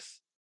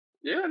legs?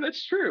 Yeah,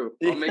 that's true.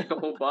 I'll make the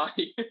whole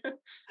body.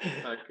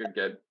 That could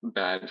get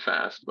bad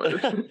fast, but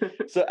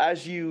So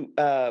as you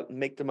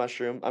make the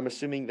mushroom, I'm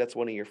assuming that's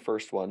one of your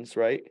first ones,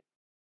 right?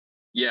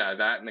 yeah,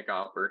 that and the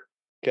Gopper.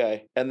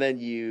 Okay. And then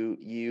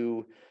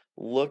you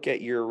look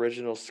at your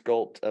original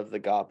sculpt of the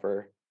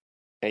Gopper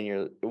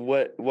and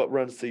what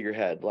runs through your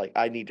head? Like,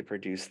 I need to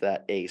produce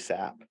that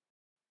ASAP.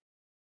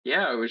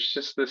 Yeah, it was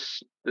just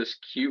this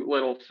cute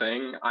little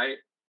thing.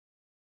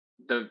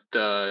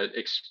 The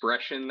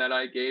expression that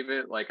I gave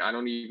it, like I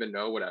don't even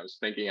know what I was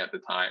thinking at the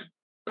time,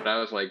 but I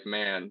was like,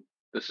 man,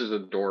 this is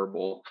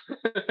adorable.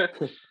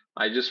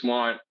 I just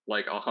want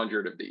like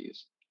 100 of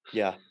these.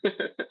 Yeah.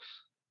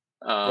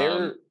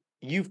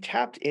 You've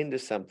tapped into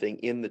something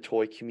in the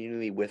toy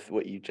community with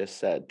what you just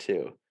said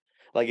too.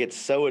 Like it's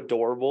so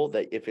adorable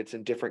that if it's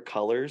in different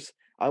colors,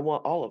 I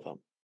want all of them.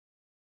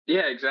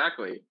 Yeah,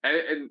 exactly.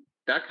 And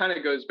that kind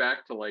of goes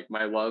back to like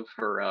my love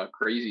for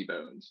Crazy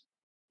Bones.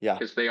 Yeah.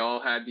 Because they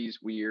all had these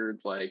weird,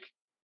 like,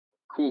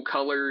 cool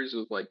colors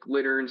with like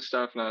glitter and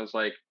stuff. And I was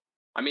like,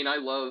 I mean, I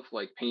love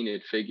like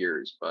painted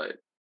figures, but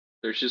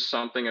there's just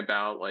something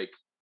about like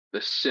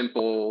the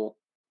simple,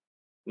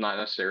 not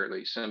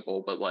necessarily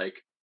simple, but like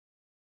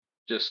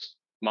just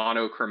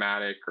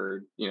monochromatic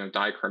or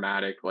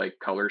dichromatic like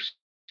color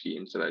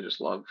schemes that I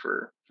just love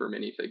for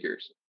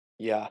minifigures.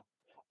 Yeah.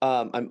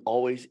 I'm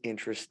always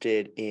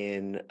interested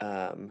in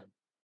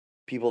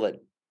people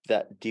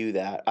that do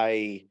that.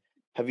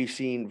 Have you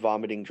seen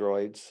Vomiting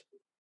Droids?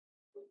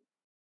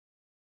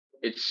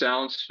 It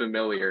sounds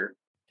familiar.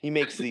 He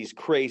makes these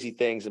crazy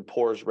things and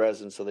pours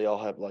resin so they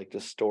all have like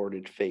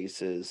distorted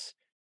faces.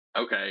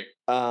 Okay.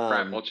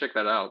 Crap, I'll Um, check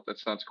that out. That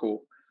sounds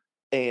cool.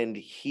 and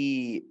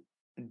he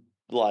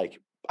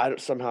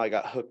somehow I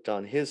got hooked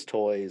on his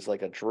toys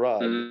like a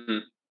drug.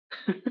 Mhm.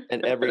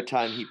 And every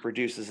time he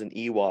produces an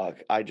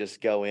Ewok, I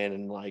just go in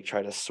and like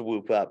try to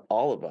swoop up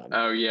all of them.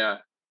 Oh yeah.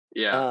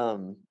 Yeah.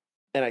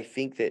 And I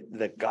think that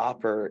the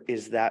Gopper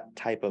is that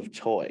type of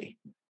toy.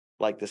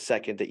 Like the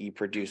second that you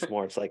produce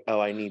more, it's like,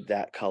 oh, I need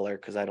that color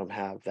because I don't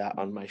have that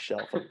on my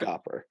shelf of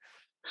Gopper.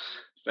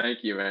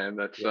 Thank you, man.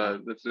 That's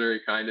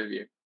very kind of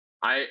you.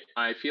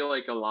 I feel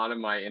like a lot of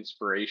my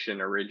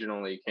inspiration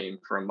originally came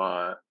from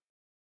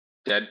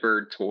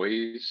Deadbird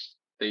Toys.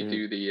 They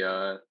do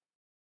the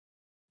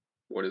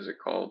what is it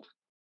called?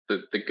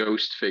 The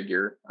ghost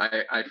figure.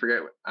 I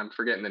forget, I'm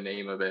forgetting the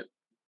name of it.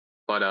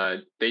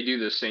 But they do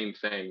the same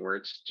thing where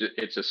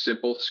it's a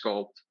simple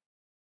sculpt,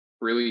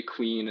 really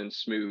clean and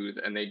smooth,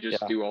 and they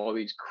just Yeah. do all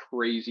these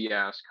crazy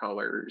ass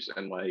colors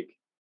and like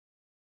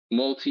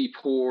multi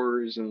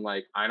pores, and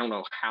like I don't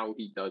know how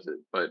he does it,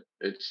 but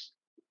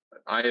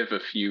I have a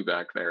few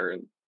back there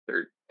and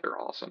they're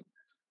awesome.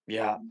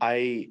 Yeah,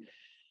 I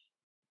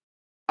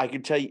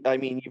could tell you, I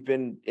mean, you've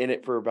been in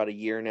it for about a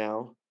year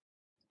now.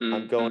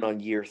 I'm going on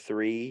year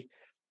 3.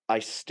 I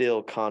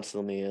still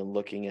constantly am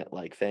looking at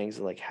like things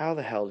and like, how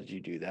the hell did you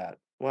do that?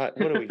 What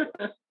are we doing?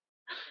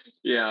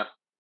 Yeah.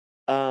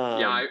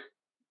 Um,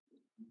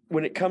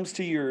 when it comes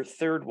to your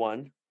third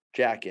one,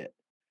 Jacket,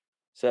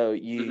 so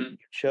you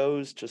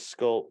chose to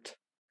sculpt.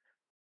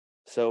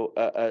 So,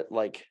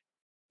 like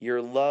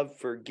your love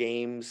for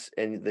games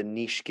and the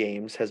niche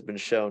games has been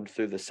shown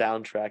through the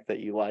soundtrack that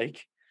you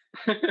like.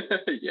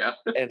 Yeah.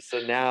 And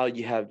so now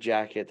you have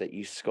Jacket that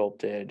you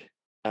sculpted.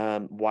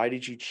 Why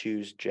did you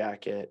choose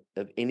Jacket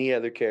of any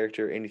other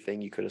character,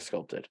 anything you could have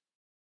sculpted?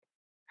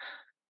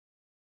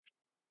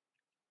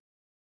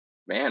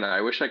 Man,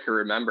 I wish I could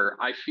remember.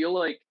 I feel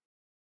like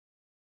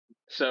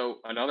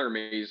another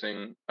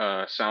amazing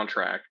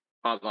soundtrack,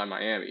 Hotline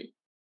Miami.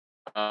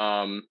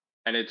 And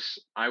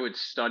I would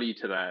study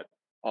to that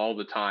all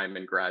the time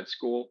in grad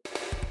school.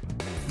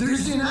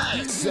 Thursday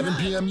night, 7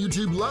 p.m.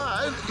 YouTube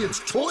Live, it's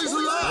Toys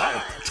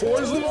Alive!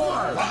 Toys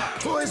Alive!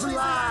 Toys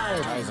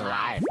Alive! Toys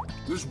Alive!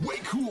 There's way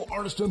cool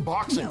artist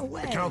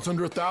unboxing. Accounts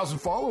under 1,000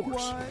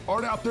 followers.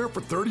 Art out there for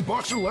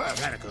 $30 or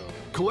less.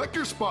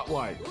 Collector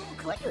Spotlight.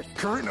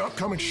 Current and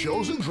upcoming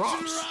shows and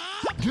drops.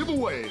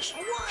 Giveaways.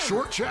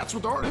 Short chats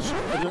with artists.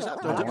 And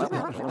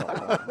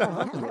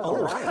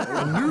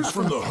news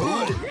from the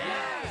hood.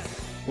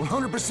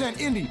 100%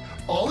 indie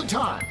all the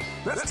time.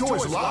 That's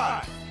Toys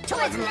Live.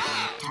 Toys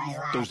Live.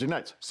 Thursday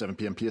nights, 7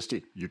 p.m. PST,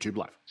 YouTube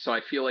Live. So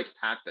I feel like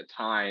at the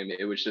time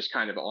it was just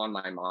kind of on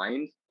my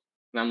mind,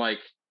 and I'm like,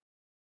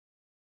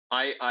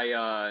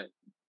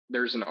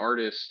 there's an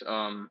artist,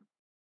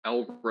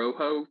 El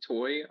Rojo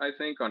Toy, I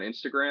think, on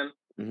Instagram.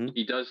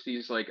 He does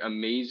these like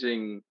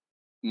amazing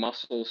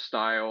muscle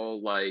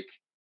style like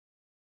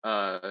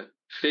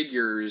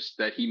figures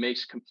that he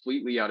makes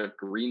completely out of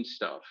green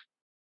stuff,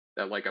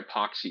 that like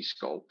epoxy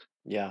sculpt.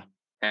 Yeah.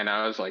 And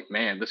I was like,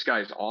 man, this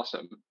guy's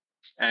awesome.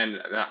 And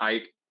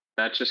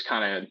that just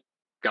kind of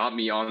got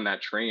me on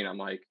that train. I'm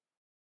like,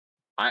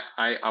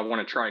 I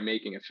want to try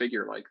making a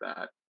figure like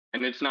that.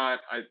 And it's not,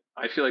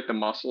 I feel like the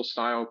muscle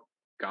style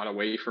got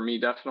away from me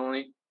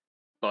definitely.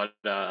 But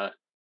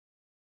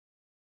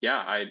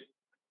yeah,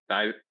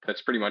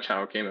 that's pretty much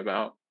how it came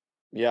about.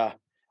 Yeah.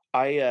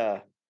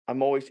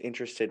 I'm always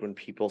interested when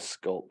people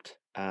sculpt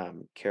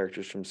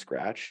characters from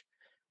scratch,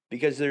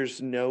 because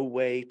there's no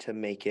way to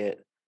make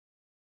it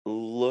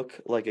look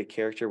like a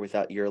character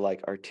without your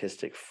like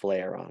artistic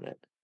flair on it.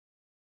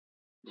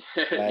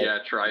 Right? Yeah,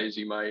 try as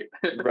you might.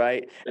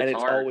 Right. And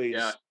it's hard, always,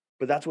 yeah.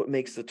 But that's what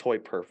makes the toy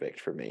perfect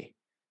for me.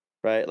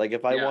 Right. Like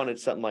if I wanted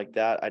something like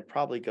that, I'd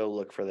probably go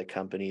look for the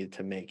company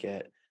to make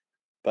it.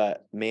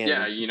 But man,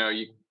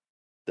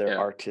 their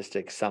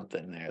artistic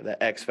something there,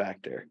 the X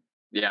factor.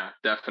 Yeah,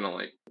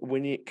 definitely.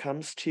 When it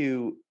comes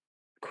to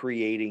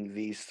creating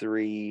these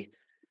three,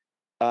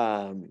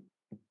 because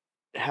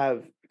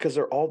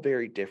they're all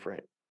very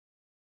different.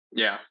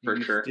 Yeah, for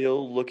sure.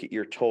 Still look at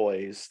your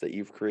toys that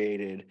you've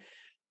created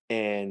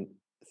and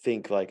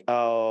think like,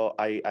 oh,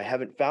 I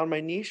haven't found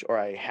my niche, or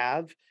I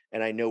have,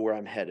 and I know where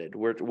I'm headed.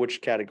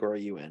 Which category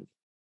are you in?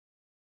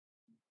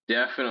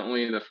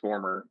 Definitely the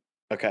former.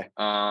 Okay.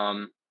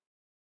 I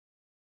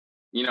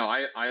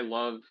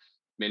love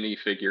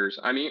minifigures.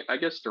 I mean, I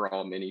guess they're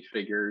all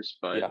minifigures,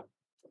 but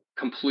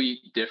complete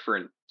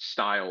different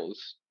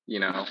styles,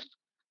 maybe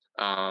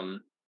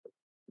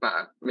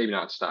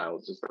not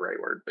styles is the right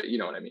word, but you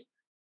know what I mean.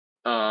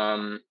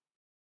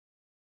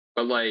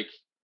 But like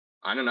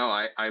I don't know.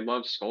 I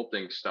love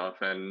sculpting stuff,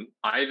 and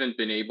I haven't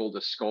been able to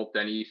sculpt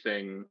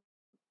anything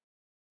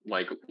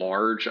like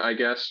large, I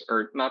guess,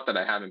 or not that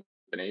I haven't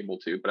been able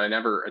to, but I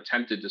never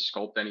attempted to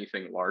sculpt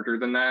anything larger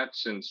than that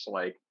since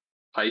like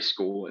high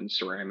school and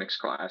ceramics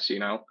class, you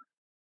know.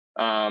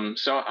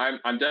 So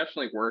I'm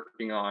definitely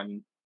working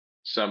on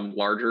some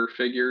larger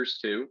figures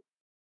too.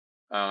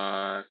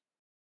 Uh,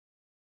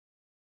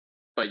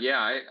 but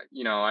yeah,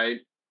 I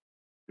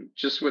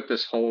just with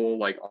this whole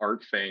like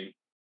art thing,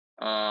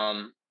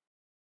 um,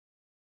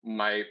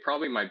 my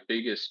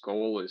biggest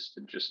goal is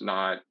to just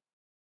not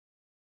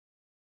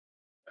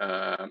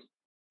uh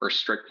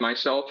restrict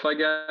myself, I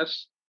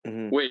guess,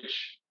 Hmm.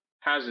 which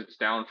has its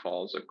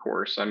downfalls, of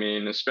course. I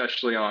mean,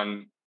 especially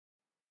on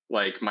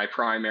like my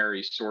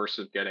primary source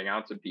of getting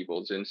out to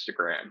people is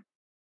Instagram.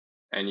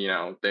 And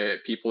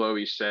people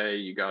always say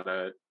you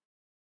gotta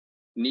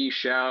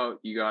niche out,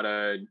 you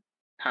gotta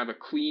have a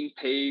clean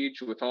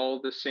page with all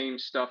the same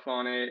stuff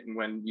on it. And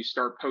when you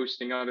start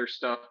posting other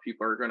stuff,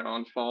 people are gonna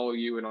unfollow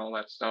you and all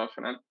that stuff.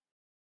 And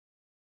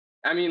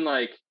I mean,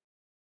 like,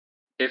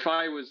 if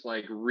I was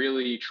like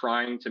really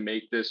trying to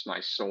make this my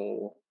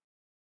sole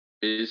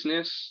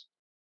business,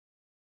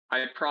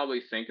 I'd probably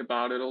think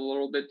about it a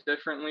little bit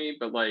differently.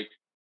 But like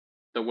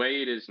the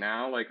way it is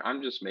now, like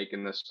I'm just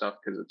making this stuff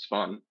because it's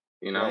fun,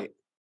 you know?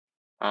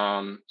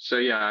 Right. So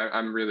yeah,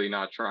 I'm really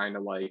not trying to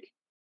like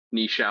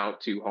niche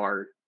out too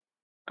hard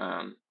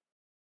um,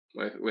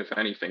 with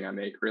anything I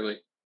make, really.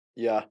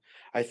 Yeah.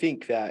 I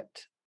think that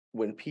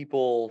when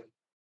people,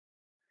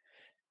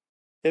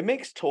 it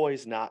makes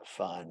toys not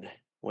fun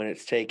when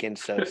it's taken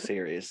so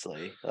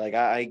seriously. Like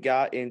I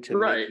got into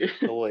Right.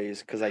 making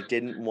toys because I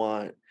didn't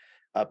want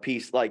a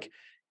piece like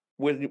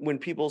when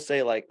people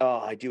say like, oh,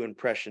 I do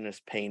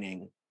impressionist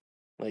painting,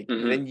 like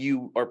Hmm. then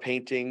you are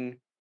painting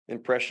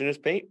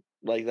impressionist paint.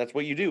 Like that's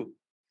what you do.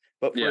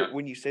 But for Yeah.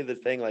 when you say the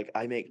thing like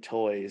I make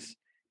toys,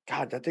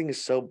 God, that thing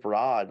is so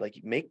broad. Like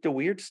make the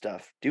weird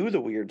stuff. Do the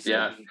weird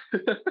Yeah.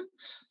 stuff.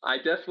 I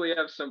definitely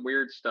have some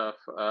weird stuff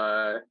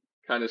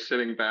kind of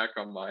sitting back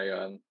on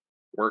my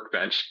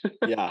workbench.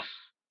 Yeah.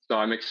 So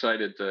I'm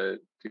excited to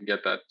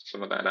get that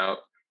some of that out.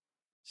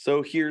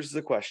 So here's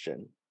the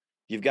question.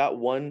 You've got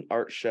one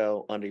art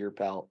show under your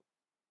belt.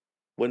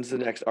 When's the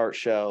next art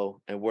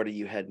show and what are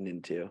you heading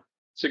into?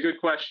 It's a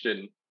good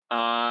question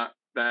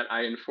that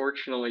I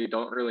unfortunately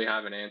don't really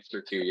have an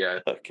answer to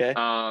yet. Okay.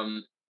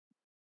 Um,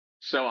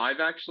 so I've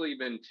actually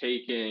been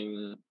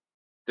taking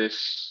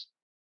this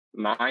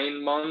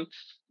 9-month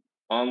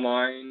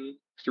online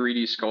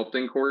 3D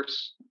sculpting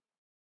course.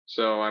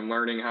 So I'm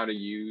learning how to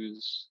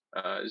use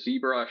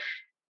ZBrush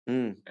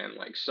Mm, and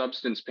like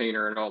Substance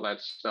Painter and all that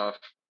stuff.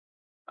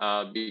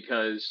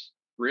 Because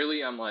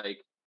really, I'm like,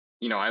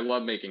 I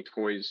love making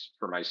toys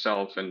for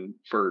myself and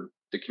for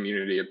the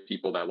community of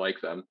people that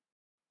like them.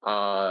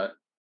 Uh,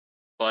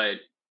 but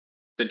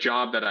the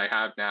job that I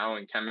have now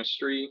in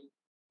chemistry,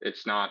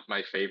 it's not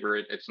my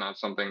favorite. It's not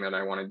something that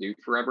I want to do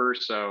forever.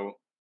 So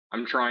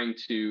I'm trying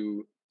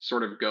to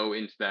sort of go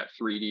into that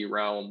 3D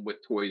realm with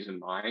toys in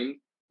mind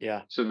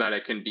yeah. so that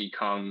it can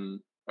become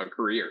a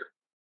career.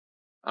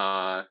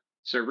 Uh,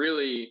 so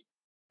really,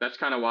 that's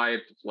kind of why I've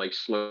like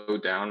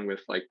slowed down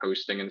with like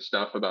posting and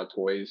stuff about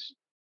toys.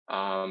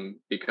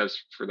 Because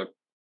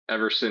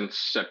ever since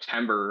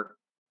September,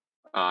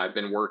 I've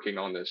been working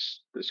on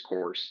this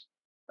course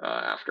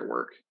after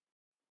work.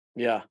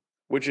 Yeah.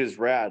 Which is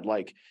rad.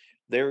 Like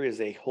there is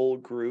a whole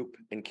group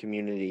and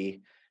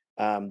community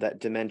that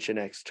Dimension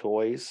X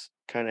Toys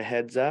kind of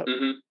heads up.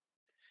 Hmm.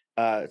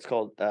 It's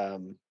called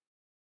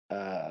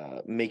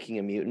Making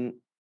a Mutant.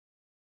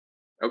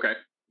 Okay.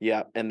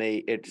 Yeah, and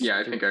it's Yeah,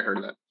 I think I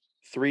heard that.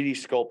 3D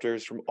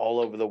sculptors from all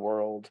over the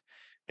world,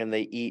 and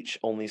they each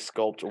only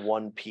sculpt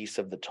one piece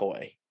of the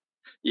toy.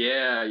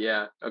 Yeah,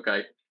 yeah.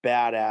 Okay.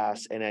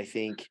 Badass, and I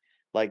think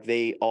like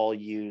they all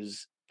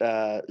use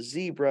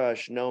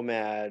ZBrush,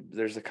 Nomad.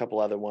 There's a couple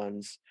other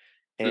ones,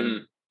 and Hmm.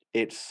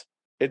 it's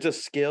a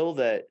skill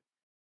that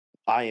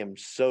I am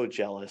so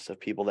jealous of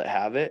people that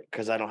have it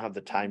because I don't have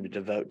the time to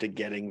devote to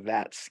getting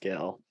that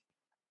skill.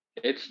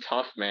 It's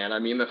tough, man. I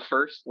mean, the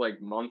first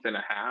like month and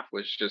a half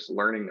was just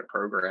learning the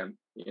program,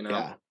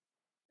 Yeah,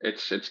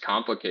 It's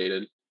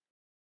complicated.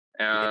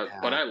 But yeah,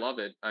 I love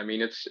it. I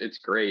mean, it's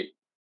great.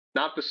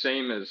 Not the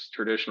same as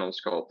traditional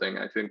sculpting.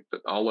 I think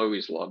that I'll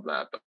always love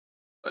that,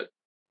 but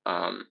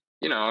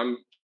I'm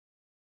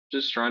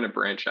just trying to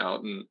branch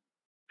out and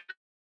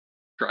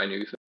try new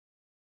things.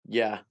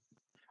 yeah.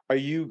 Are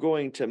you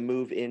going to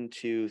move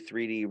into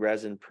 3D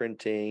resin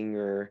printing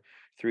or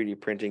 3D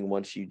printing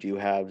once you do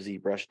have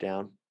ZBrush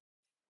down?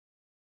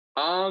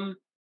 Um,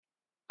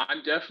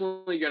 I'm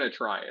definitely gonna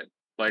try it.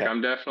 Like, Okay.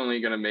 I'm definitely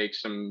gonna make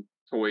some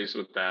toys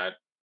with that.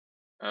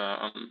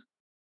 Um,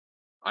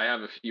 I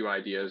have a few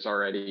ideas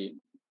already.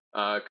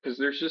 Because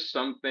there's just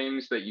some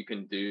things that you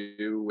can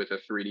do with a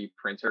 3D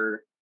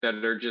printer that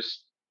are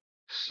just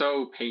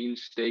so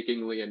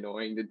painstakingly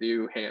annoying to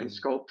do hand Mm.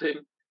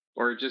 sculpting,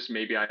 or just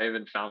maybe I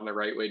haven't found the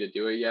right way to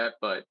do it yet.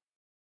 But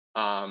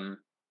um,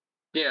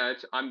 yeah,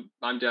 I'm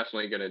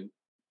definitely gonna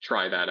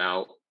try that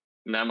out.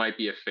 and that might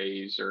be a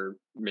phase, or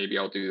maybe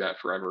I'll do that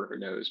forever. Who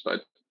knows?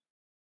 But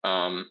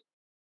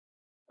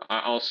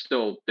I'll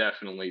still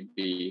definitely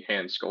be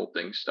hand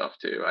sculpting stuff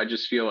too. I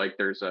just feel like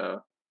there's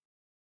a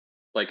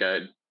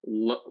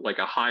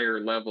higher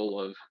level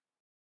of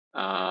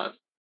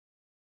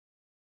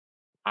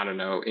I don't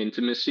know,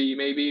 intimacy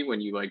maybe when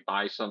you like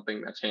buy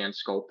something that's hand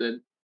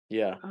sculpted.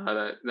 Yeah.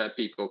 That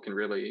people can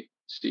really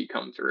see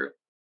come through.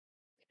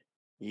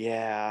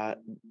 Yeah.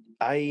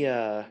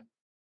 Man,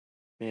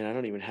 I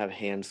don't even have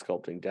hand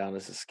sculpting down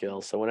as a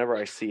skill. So whenever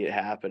I see it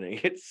happening,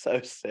 it's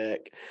so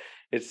sick.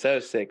 It's so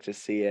sick to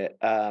see it.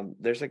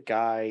 There's a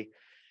guy,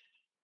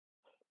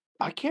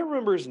 I can't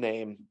remember his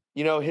name.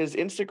 His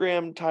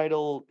Instagram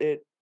title,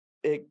 it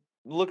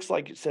looks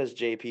like it says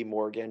JP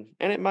Morgan,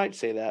 and it might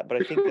say that, but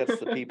I think that's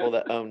the people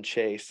that own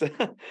Chase.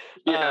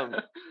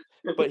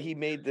 But he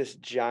made this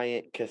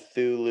giant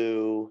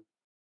Cthulhu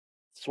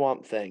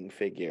Swamp Thing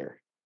figure.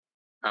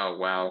 Oh,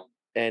 wow.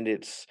 And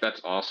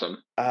that's awesome.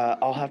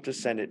 I'll have to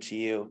send it to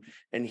you.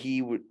 And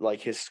he would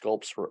like his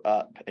sculpts were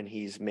up, and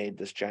he's made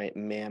this giant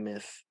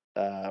mammoth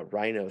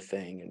rhino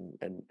thing,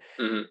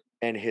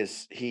 and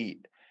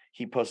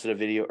he posted a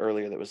video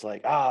earlier that was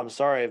like, I'm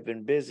sorry, I've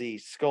been busy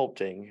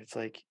sculpting. It's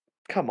like,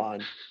 come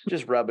on,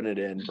 just rubbing it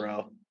in,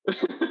 bro.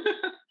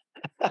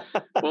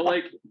 Well,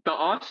 like the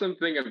awesome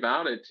thing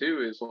about it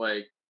too is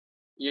like,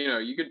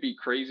 you could be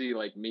crazy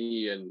like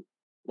me and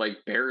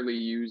like barely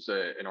use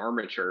an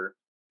armature,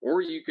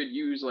 or you could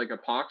use like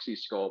epoxy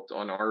sculpt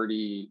on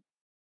already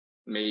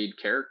made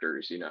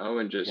characters,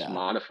 and just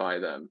modify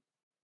them,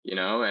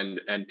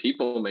 and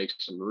people make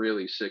some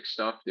really sick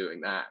stuff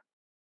doing that.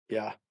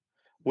 Yeah.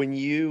 When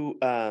you,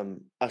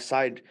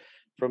 aside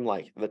from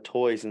like the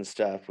toys and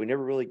stuff, we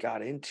never really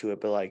got into it,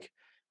 but like,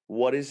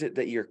 what is it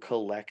that you're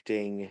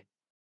collecting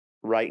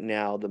right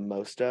now the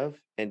most of?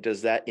 And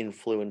does that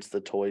influence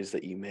the toys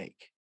that you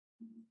make?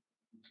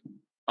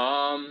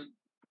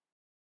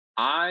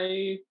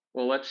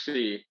 Well, let's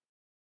see.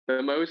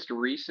 The most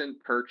recent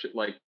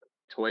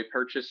toy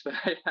purchase that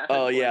I had.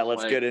 Oh yeah,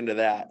 let's get into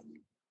that.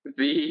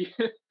 The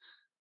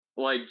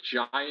like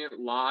giant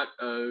lot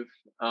of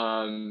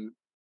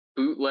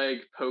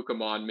bootleg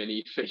Pokemon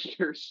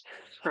minifigures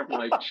from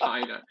like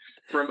China,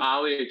 from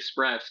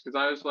AliExpress, because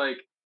I was like,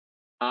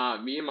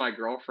 me and my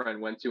girlfriend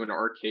went to an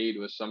arcade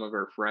with some of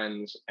her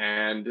friends,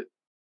 and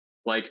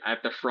like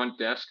at the front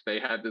desk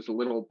they had this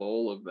little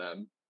bowl of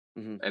them,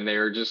 and they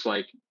were just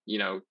like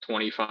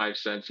 25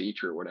 cents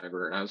each or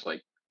whatever, and I was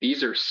like,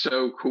 these are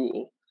so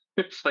cool.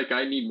 It's like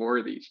I need more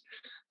of these.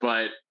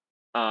 But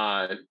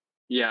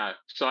yeah,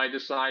 so I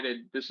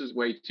decided this is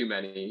way too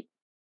many.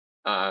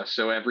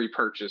 So every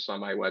purchase on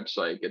my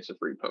website gets a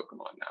free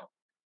Pokemon now.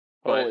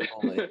 But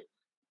holy.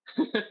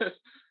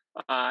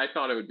 I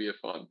thought it would be a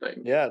fun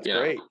thing. Yeah, it's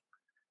great.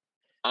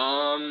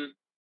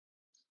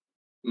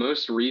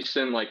 Most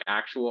recent like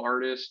actual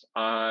artist,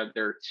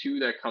 there are two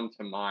that come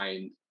to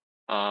mind.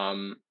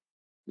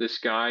 This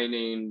guy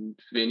named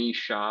Vinny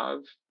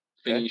Chavez.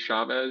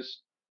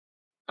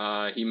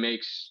 He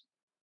makes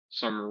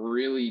some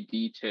really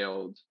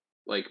detailed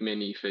like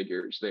mini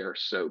figures. They are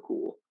so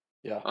cool.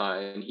 Yeah.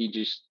 And he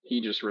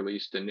just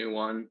released a new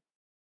one.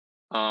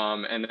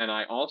 And then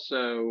I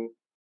also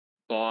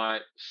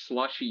bought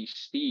Slushy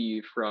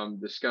Steve from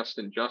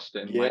Disgustin'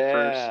 Justin, my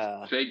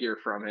first figure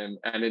from him,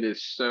 and it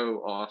is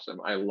so awesome.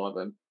 I love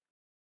him.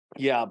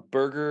 Yeah,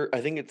 Burger,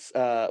 I think it's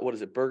what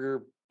is it?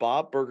 Burger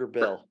Bob, Burger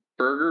Bill.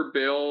 Burger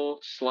Bill,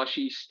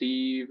 Slushy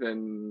Steve,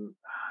 and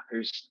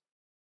there's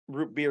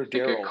Root Beer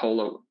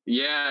Daryl.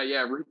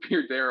 Yeah, Root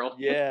Beer Daryl.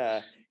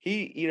 Yeah.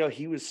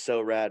 He was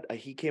so rad.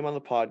 He came on the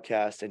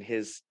podcast and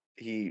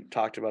he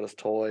talked about his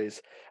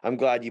toys. I'm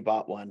glad you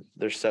bought one.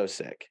 They're so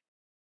sick.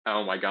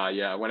 Oh my God.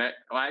 Yeah.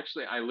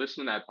 I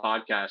listened to that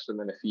podcast, and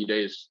then a few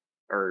days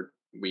or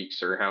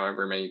weeks or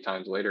however many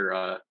times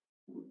later,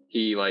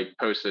 he like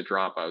posted a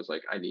drop. I was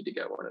like, I need to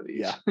get one of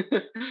these.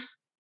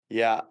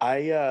 Yeah.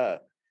 Yeah.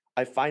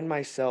 I find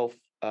myself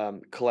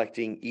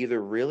collecting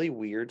either really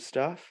weird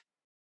stuff.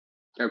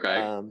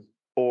 Okay.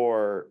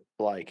 Or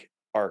like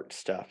art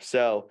stuff.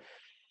 So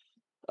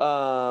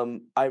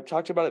I've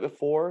talked about it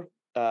before,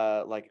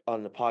 like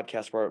on the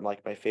podcast, where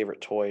like my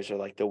favorite toys are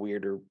like the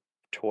weirder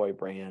toy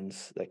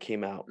brands that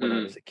came out when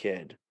I was a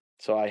kid.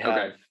 So I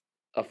have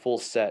a full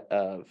set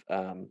of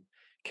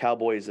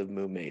Cowboys of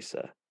Moo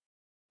Mesa.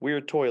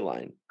 Weird toy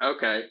line.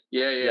 Okay.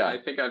 Yeah.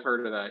 I think I've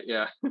heard of that.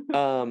 Yeah.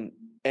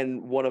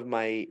 And one of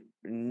my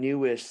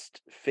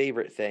newest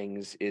favorite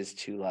things is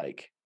to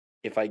like,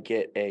 if I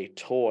get a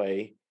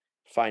toy,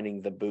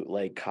 finding the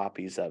bootleg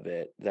copies of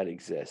it that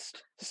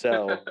exist.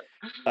 So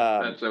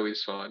that's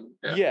always fun.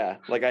 Yeah.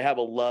 Like I have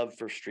a love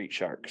for Street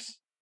Sharks.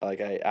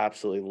 Like I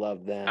absolutely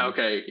love them.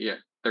 Okay. Yeah.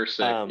 They're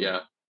sick.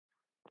 Yeah.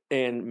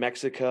 And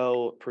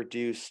Mexico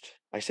produced,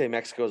 I say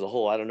Mexico as a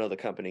whole, I don't know the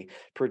company,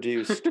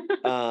 produced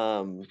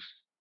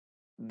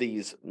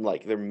these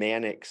like they're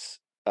Mannix,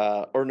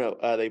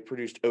 they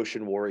produced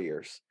Ocean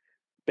Warriors.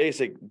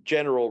 Basic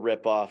general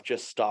ripoff,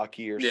 just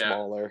stockier,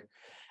 smaller.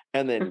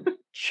 And then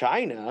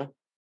China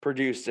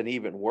produced an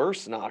even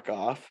worse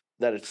knockoff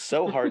that it's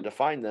so hard to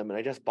find them. And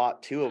I just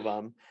bought 2 of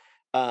them,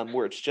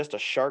 where it's just a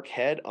shark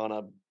head on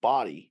a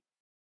body.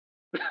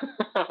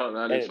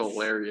 That is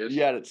hilarious.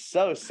 Yeah, it's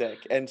so sick.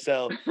 And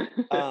so,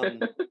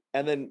 and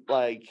then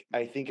like,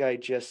 I think I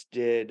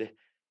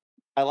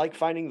like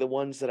finding the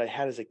ones that I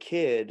had as a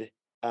kid,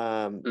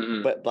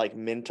 but like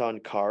mint on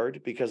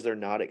card because they're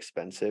not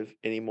expensive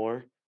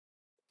anymore.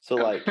 So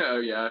like, oh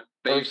yeah,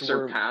 they've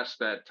Earthworm- surpassed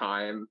that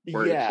time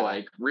where it's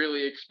like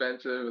really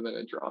expensive and then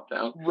it dropped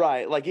out.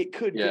 Right, like it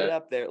could get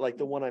up there. Like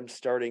the one I'm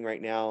starting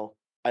right now,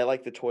 I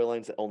like the toy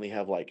lines that only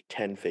have like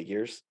 10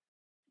 figures.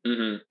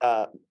 Earthworm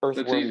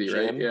That's easy,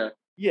 Jim. right?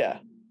 Yeah.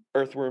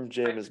 Earthworm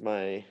Jim is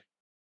my.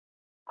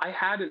 I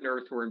had an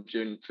Earthworm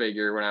Jim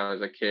figure when I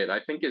was a kid.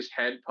 I think his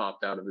head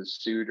popped out of his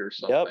suit or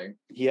something. Yep.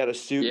 He had a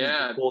suit. Yeah.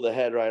 And he could pull the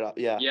head right off.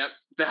 Yeah. Yep.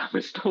 That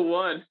was the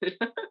one.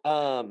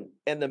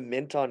 And the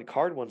mint on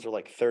card ones are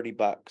like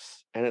 $30,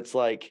 and it's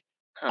like,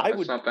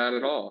 that's not bad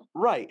at all.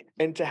 Right.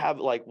 And to have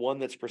like one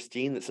that's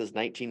pristine that says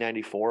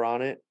 1994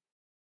 on it,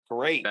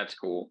 great. That's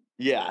cool.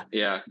 Yeah.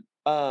 Yeah.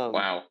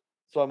 Wow.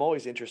 So I'm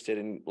always interested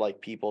in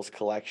like people's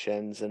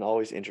collections and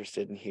always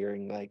interested in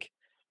hearing like,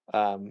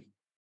 and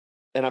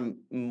I'm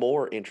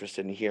more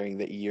interested in hearing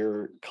that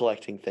you're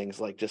collecting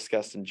things like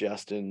Disgusting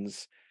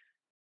Justin's,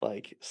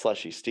 like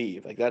Slushy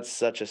Steve. Like that's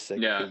such a sick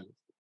piece.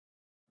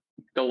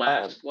 The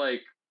last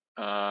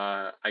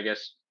I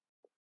guess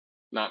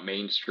not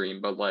mainstream,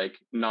 but like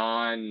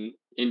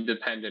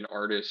non-independent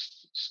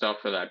artist stuff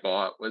that I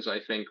bought was, I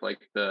think, like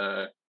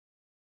the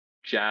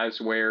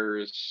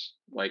Jazzwares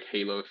like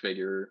Halo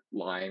figure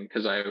line,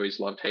 because I always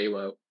loved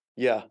Halo.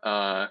 Yeah.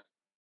 I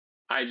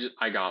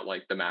got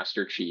like the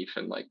Master Chief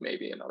and like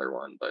maybe another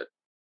one, but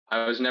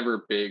I was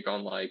never big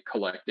on like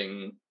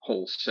collecting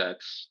whole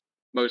sets,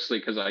 mostly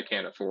because I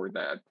can't afford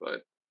that.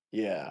 But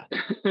yeah.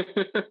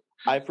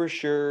 I for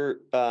sure,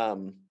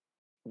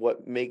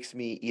 what makes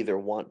me either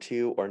want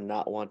to or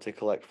not want to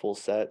collect full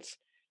sets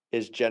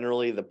is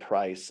generally the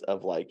price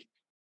of like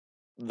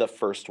the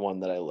first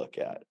one that I look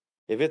at.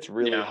 If it's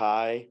really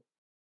high,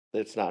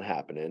 it's not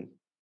happening.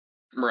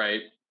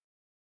 Right.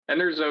 And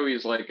there's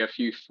always like a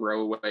few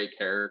throwaway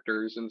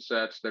characters in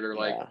sets that are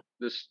like,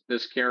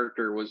 this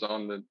character was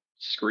on the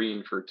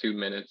screen for 2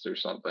 minutes or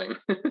something.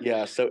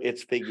 Yeah, so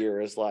its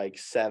figure is like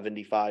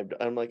 $75.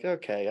 I'm like,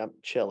 okay, I'm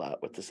chill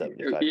out with the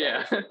 $75.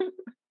 Yeah.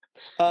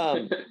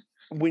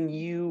 When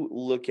you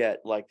look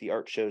at like the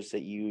art shows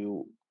that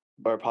you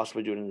are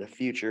possibly doing in the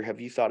future, have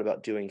you thought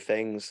about doing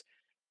things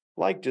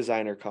like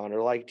Designer Con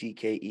or like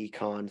DKE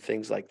Con,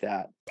 things like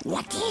that?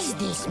 What is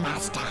this,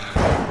 Master?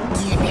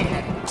 Deep in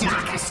the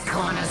darkest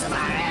corners of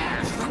our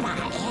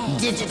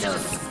earth, digital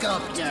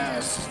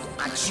sculptors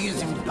are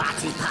choosing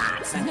body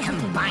parts and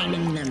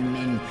combining them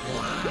in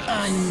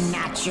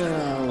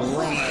unnatural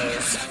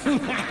ways.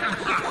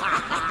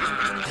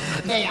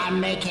 They are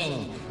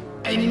making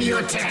a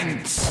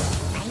mutant.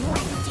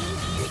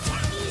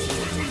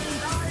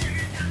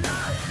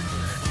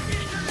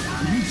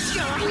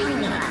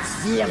 Join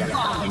us! The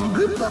evolving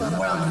group of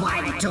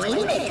worldwide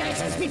toy makers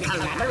has been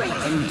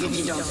collaborating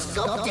digital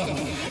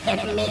sculpting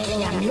and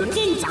making a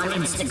mutant on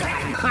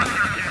Instagram.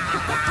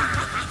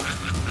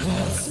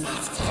 Yes,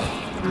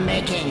 Master.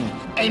 Making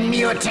a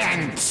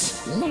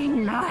mutant!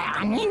 Learn more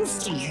on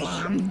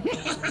Instagram.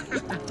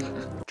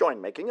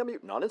 Join Making a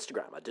Mutant on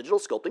Instagram, a digital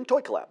sculpting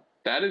toy collab.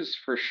 That is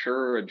for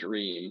sure a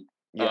dream.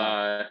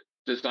 Yeah.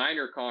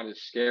 Designer Con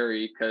is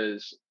scary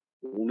because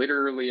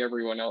literally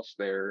everyone else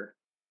there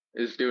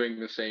is doing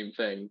the same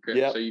thing.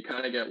 So you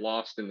kind of get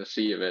lost in the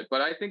sea of it.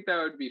 But I think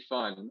that would be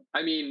fun.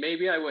 I mean,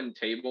 maybe I wouldn't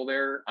table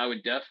there. I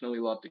would definitely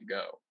love to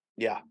go.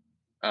 Yeah.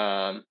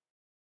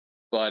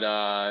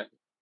 But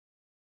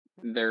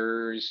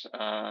there's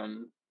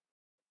one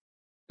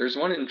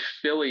in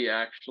Philly,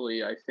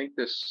 actually, I think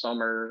this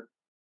summer.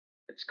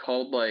 It's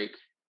called like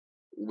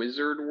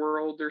Wizard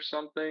World or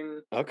something.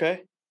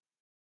 Okay.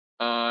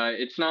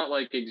 It's not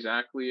like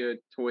exactly a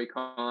toy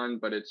con,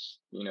 but it's,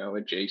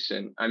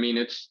 adjacent. I mean,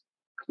 it's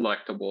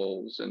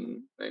collectibles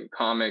and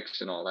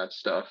comics and all that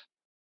stuff.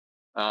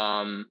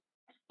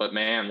 But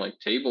man, like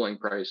tabling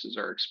prices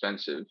are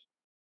expensive.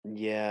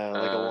 Yeah,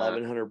 like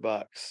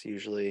 $1,100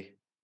 usually.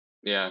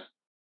 Yeah.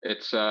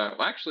 It's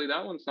actually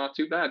that one's not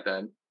too bad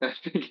then. I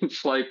think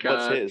it's like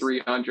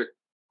 300.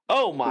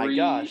 Oh my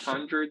gosh.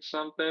 300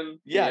 something.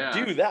 Yeah,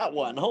 do that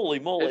one. Holy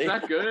moly. Is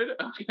that good?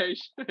 Okay.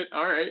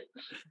 All right.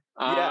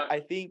 Yeah,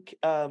 I think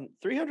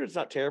 300 is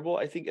not terrible.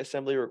 I think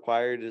assembly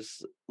required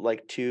is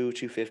like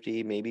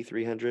 250, maybe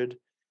 300.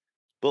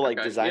 But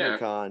like Designer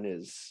Con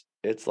it's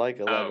like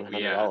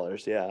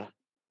 $1,100. Yeah.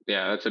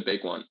 Yeah, that's a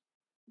big one.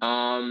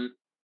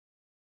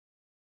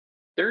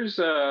 There's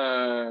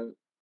a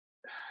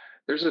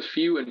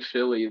few in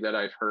Philly that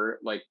I've heard,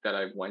 like that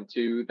I've went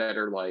to, that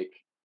are like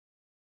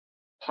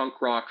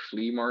punk rock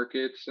flea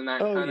markets and that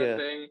kind of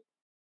thing.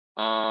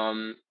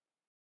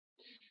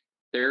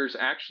 There's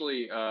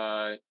actually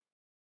I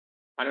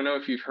don't know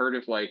if you've heard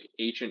of like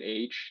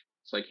H&H.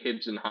 It's like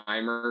Hibbs and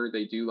Heimer.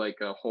 They do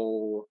like a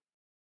whole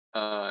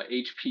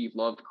H.P.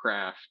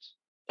 Lovecraft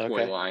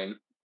toy line.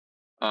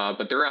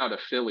 but they're out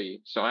of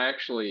Philly. So I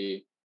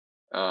actually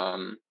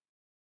found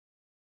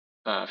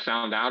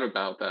out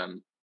about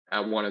them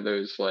at one of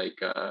those it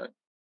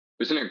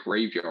was in a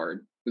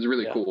graveyard. It was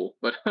really cool,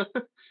 but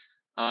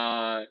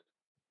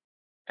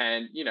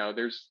and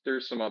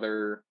there's some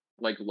other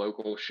like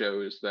local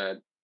shows that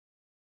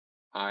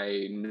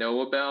I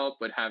know about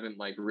but haven't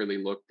like really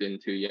looked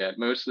into yet,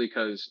 mostly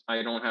because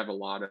I don't have a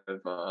lot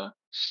of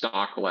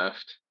stock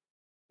left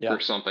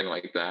for something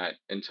like that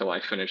until I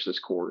finish this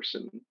course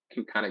and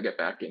can kind of get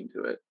back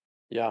into it.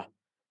 Yeah.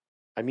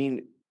 I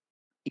mean,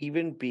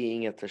 even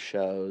being at the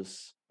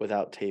shows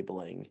without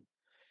tabling,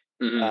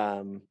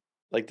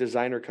 like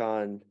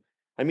DesignerCon,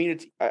 I mean,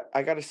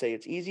 I gotta say,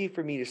 it's easy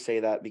for me to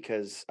say that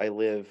because I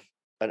live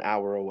an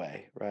hour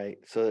away, right?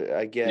 So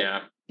I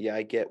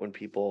get when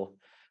people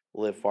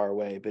live far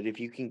away, but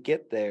if you can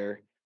get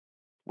there,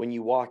 when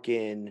you walk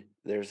in,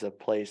 there's a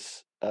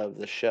place of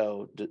the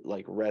show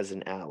like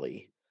Resin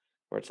Alley,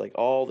 where it's like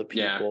all the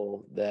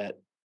people that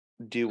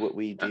do what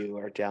we do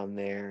are down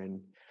there,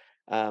 and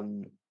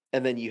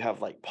then you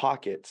have like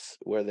pockets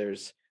where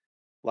there's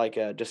like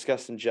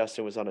Disgustin'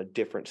 Justin was on a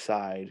different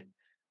side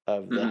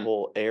of the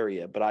whole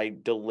area, but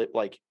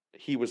like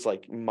he was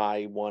like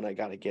my one I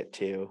got to get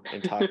to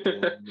and talk to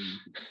him.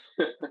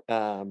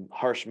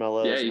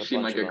 Harshmallows. Yeah, you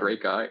seem like a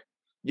great guy.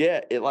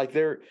 Yeah, it like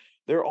they're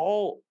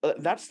all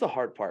that's the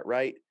hard part,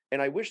 right?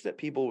 And I wish that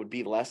people would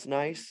be less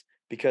nice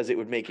because it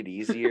would make it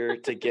easier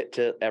to get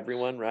to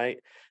everyone, right?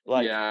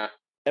 Like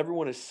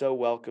everyone is so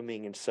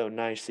welcoming and so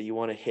nice that you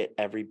want to hit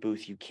every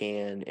booth you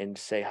can and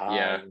say hi.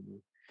 Yeah.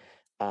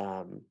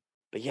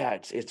 But yeah,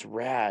 it's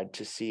rad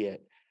to see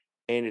it,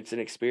 and it's an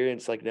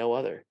experience like no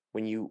other.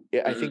 When you,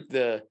 I think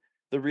the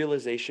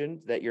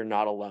realization that you're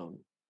not alone.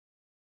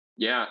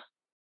 Yeah.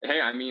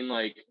 Hey, I mean,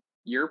 like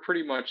you're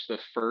pretty much the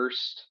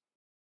first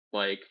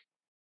like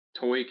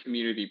toy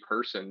community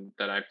person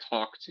that I've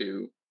talked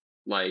to,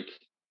 like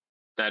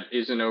that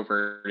isn't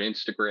over an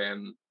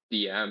Instagram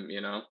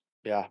DM,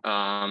 Yeah.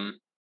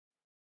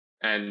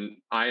 And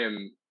I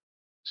am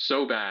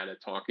so bad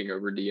at talking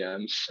over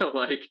DMs. So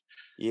like,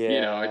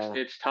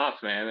 it's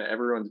tough, man.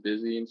 Everyone's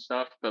busy and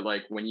stuff, but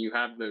like when you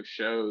have those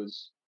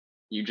shows,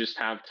 you just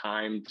have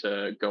time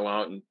to go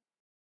out and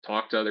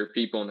talk to other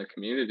people in the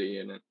community.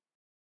 And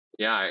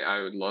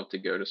I would love to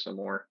go to some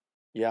more.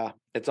 Yeah,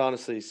 it's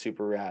honestly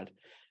super rad.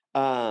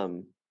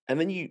 And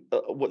then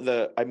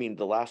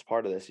the last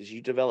part of this is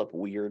you develop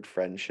weird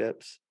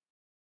friendships.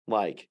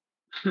 Like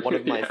one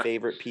of my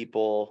favorite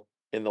people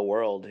in the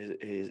world,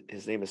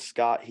 his name is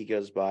Scott. He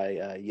goes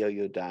by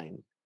Yo-Yo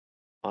Dine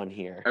on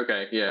here.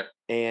 Okay, yeah.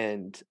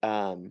 And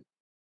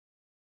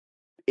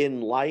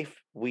in life,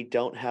 we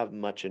don't have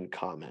much in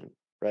common,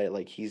 right?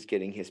 Like he's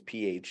getting his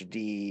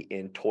PhD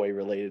in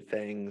toy-related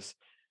things.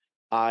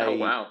 Oh,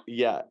 wow.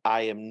 Yeah,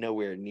 I am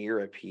nowhere near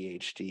a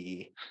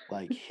PhD.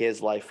 Like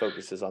his life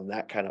focuses on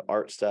that kind of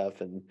art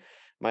stuff, and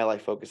my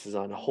life focuses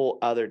on a whole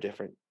other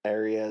different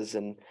areas.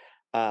 And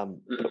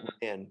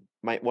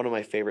one of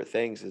my favorite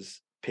things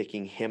is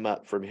picking him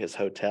up from his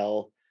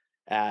hotel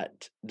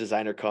at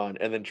DesignerCon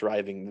and then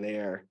driving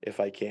there if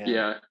I can.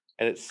 Yeah.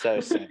 And it's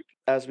so sick.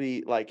 As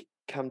we like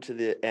come to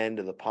the end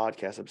of the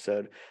podcast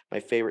episode, my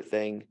favorite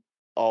thing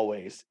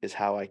always is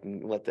how I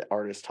can let the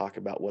artists talk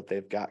about what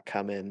they've got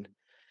coming,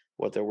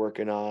 what they're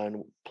working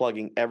on,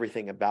 plugging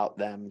everything about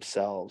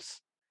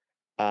themselves.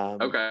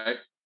 Okay.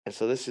 And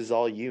so this is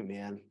all you,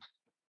 man.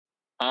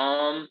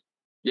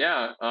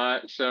 Yeah.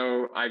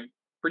 So I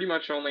pretty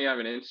much only have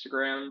an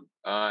Instagram.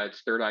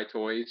 It's Third Eye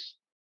Toys.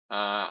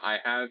 I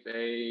have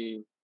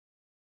a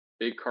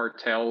Big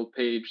Cartel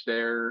page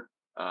there.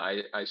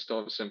 I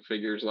still have some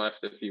figures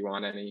left if you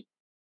want any.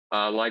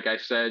 Like I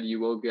said,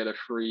 you will get a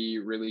free,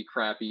 really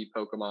crappy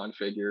Pokemon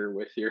figure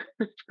with your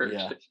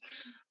purchase.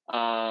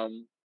 Yeah.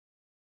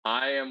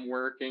 I am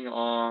working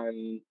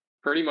on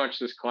pretty much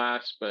this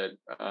class, but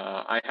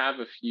I have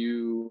a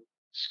few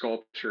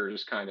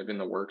sculptures kind of in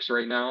the works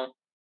right now.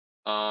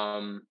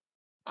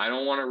 I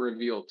don't want to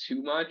reveal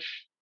too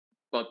much,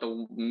 but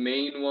the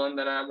main one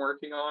that I'm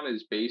working on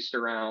is based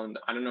around,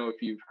 I don't know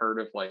if you've heard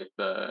of like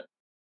the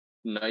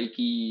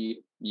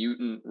Nike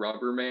Mutant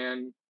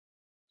Rubberman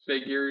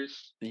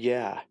figures.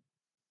 Yeah.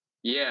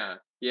 Yeah,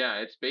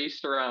 it's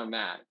based around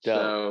that. Dope.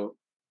 So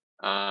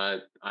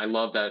I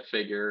love that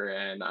figure,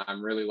 and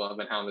I'm really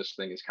loving how this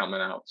thing is coming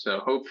out. So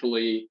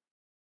hopefully,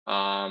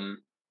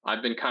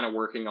 I've been kind of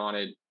working on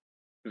it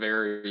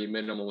very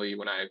minimally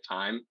when I have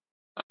time.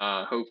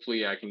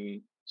 Hopefully I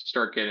can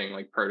start getting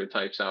like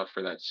prototypes out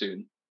for that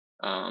soon.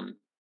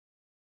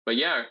 But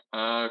yeah,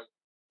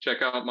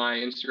 check out my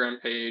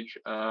Instagram page.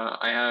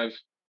 I have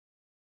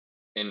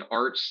an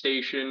art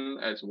station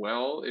as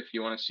well if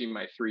you want to see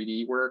my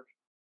 3D work.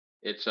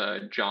 It's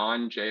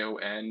John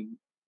Jon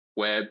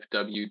Webb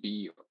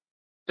WEB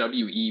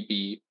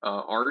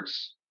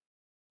Arts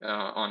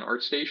on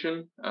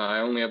ArtStation. I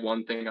only have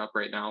one thing up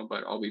right now,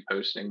 but I'll be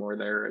posting more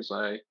there as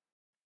I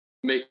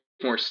make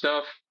more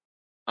stuff.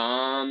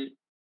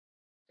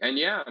 And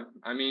yeah,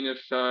 I mean, if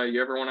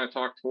you ever want to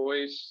talk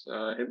toys,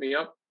 hit me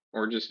up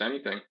or just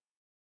anything.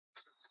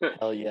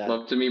 Hell yeah.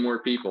 Love to meet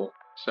more people.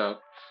 So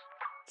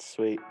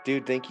Sweet.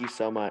 Dude, thank you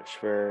so much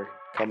for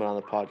coming on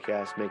the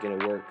podcast, making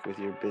it work with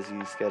your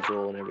busy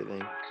schedule and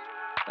everything.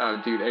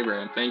 Oh, dude,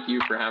 Abraham, thank you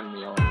for having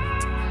me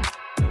on.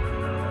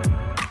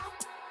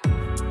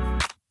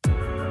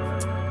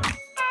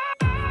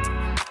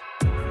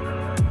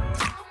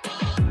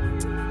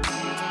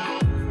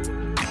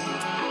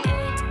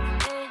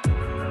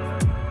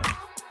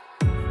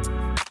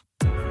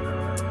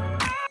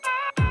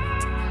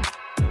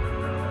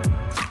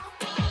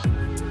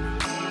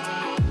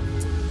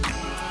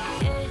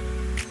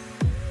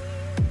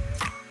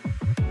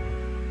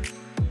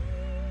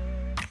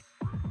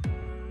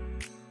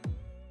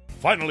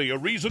 Finally, a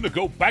reason to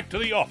go back to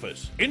the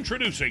office.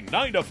 Introducing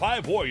 9 to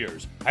 5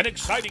 Warriors, an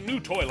exciting new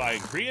toy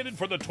line created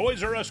for the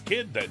Toys R Us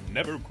kid that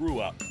never grew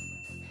up.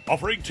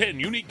 Offering 10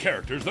 unique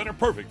characters that are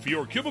perfect for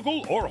your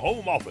cubicle or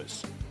home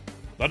office.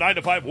 The 9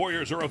 to 5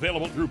 Warriors are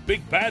available through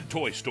Big Bad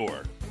Toy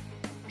Store.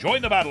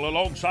 Join the battle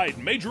alongside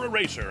Major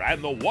Eraser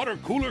and the Water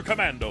Cooler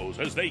Commandos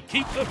as they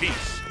keep the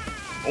peace.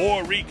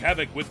 Or wreak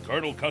havoc with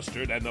Colonel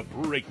Custard and the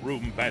Break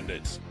Room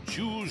Bandits.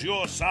 Choose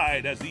your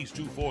side as these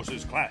two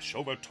forces clash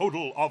over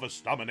total office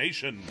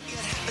domination. It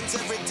happens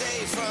every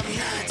day from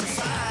 9 to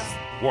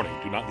 5. Warning,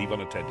 do not leave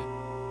unattended.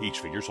 Each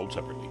figure sold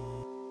separately.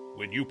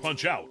 When you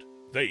punch out,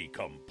 they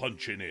come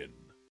punching in.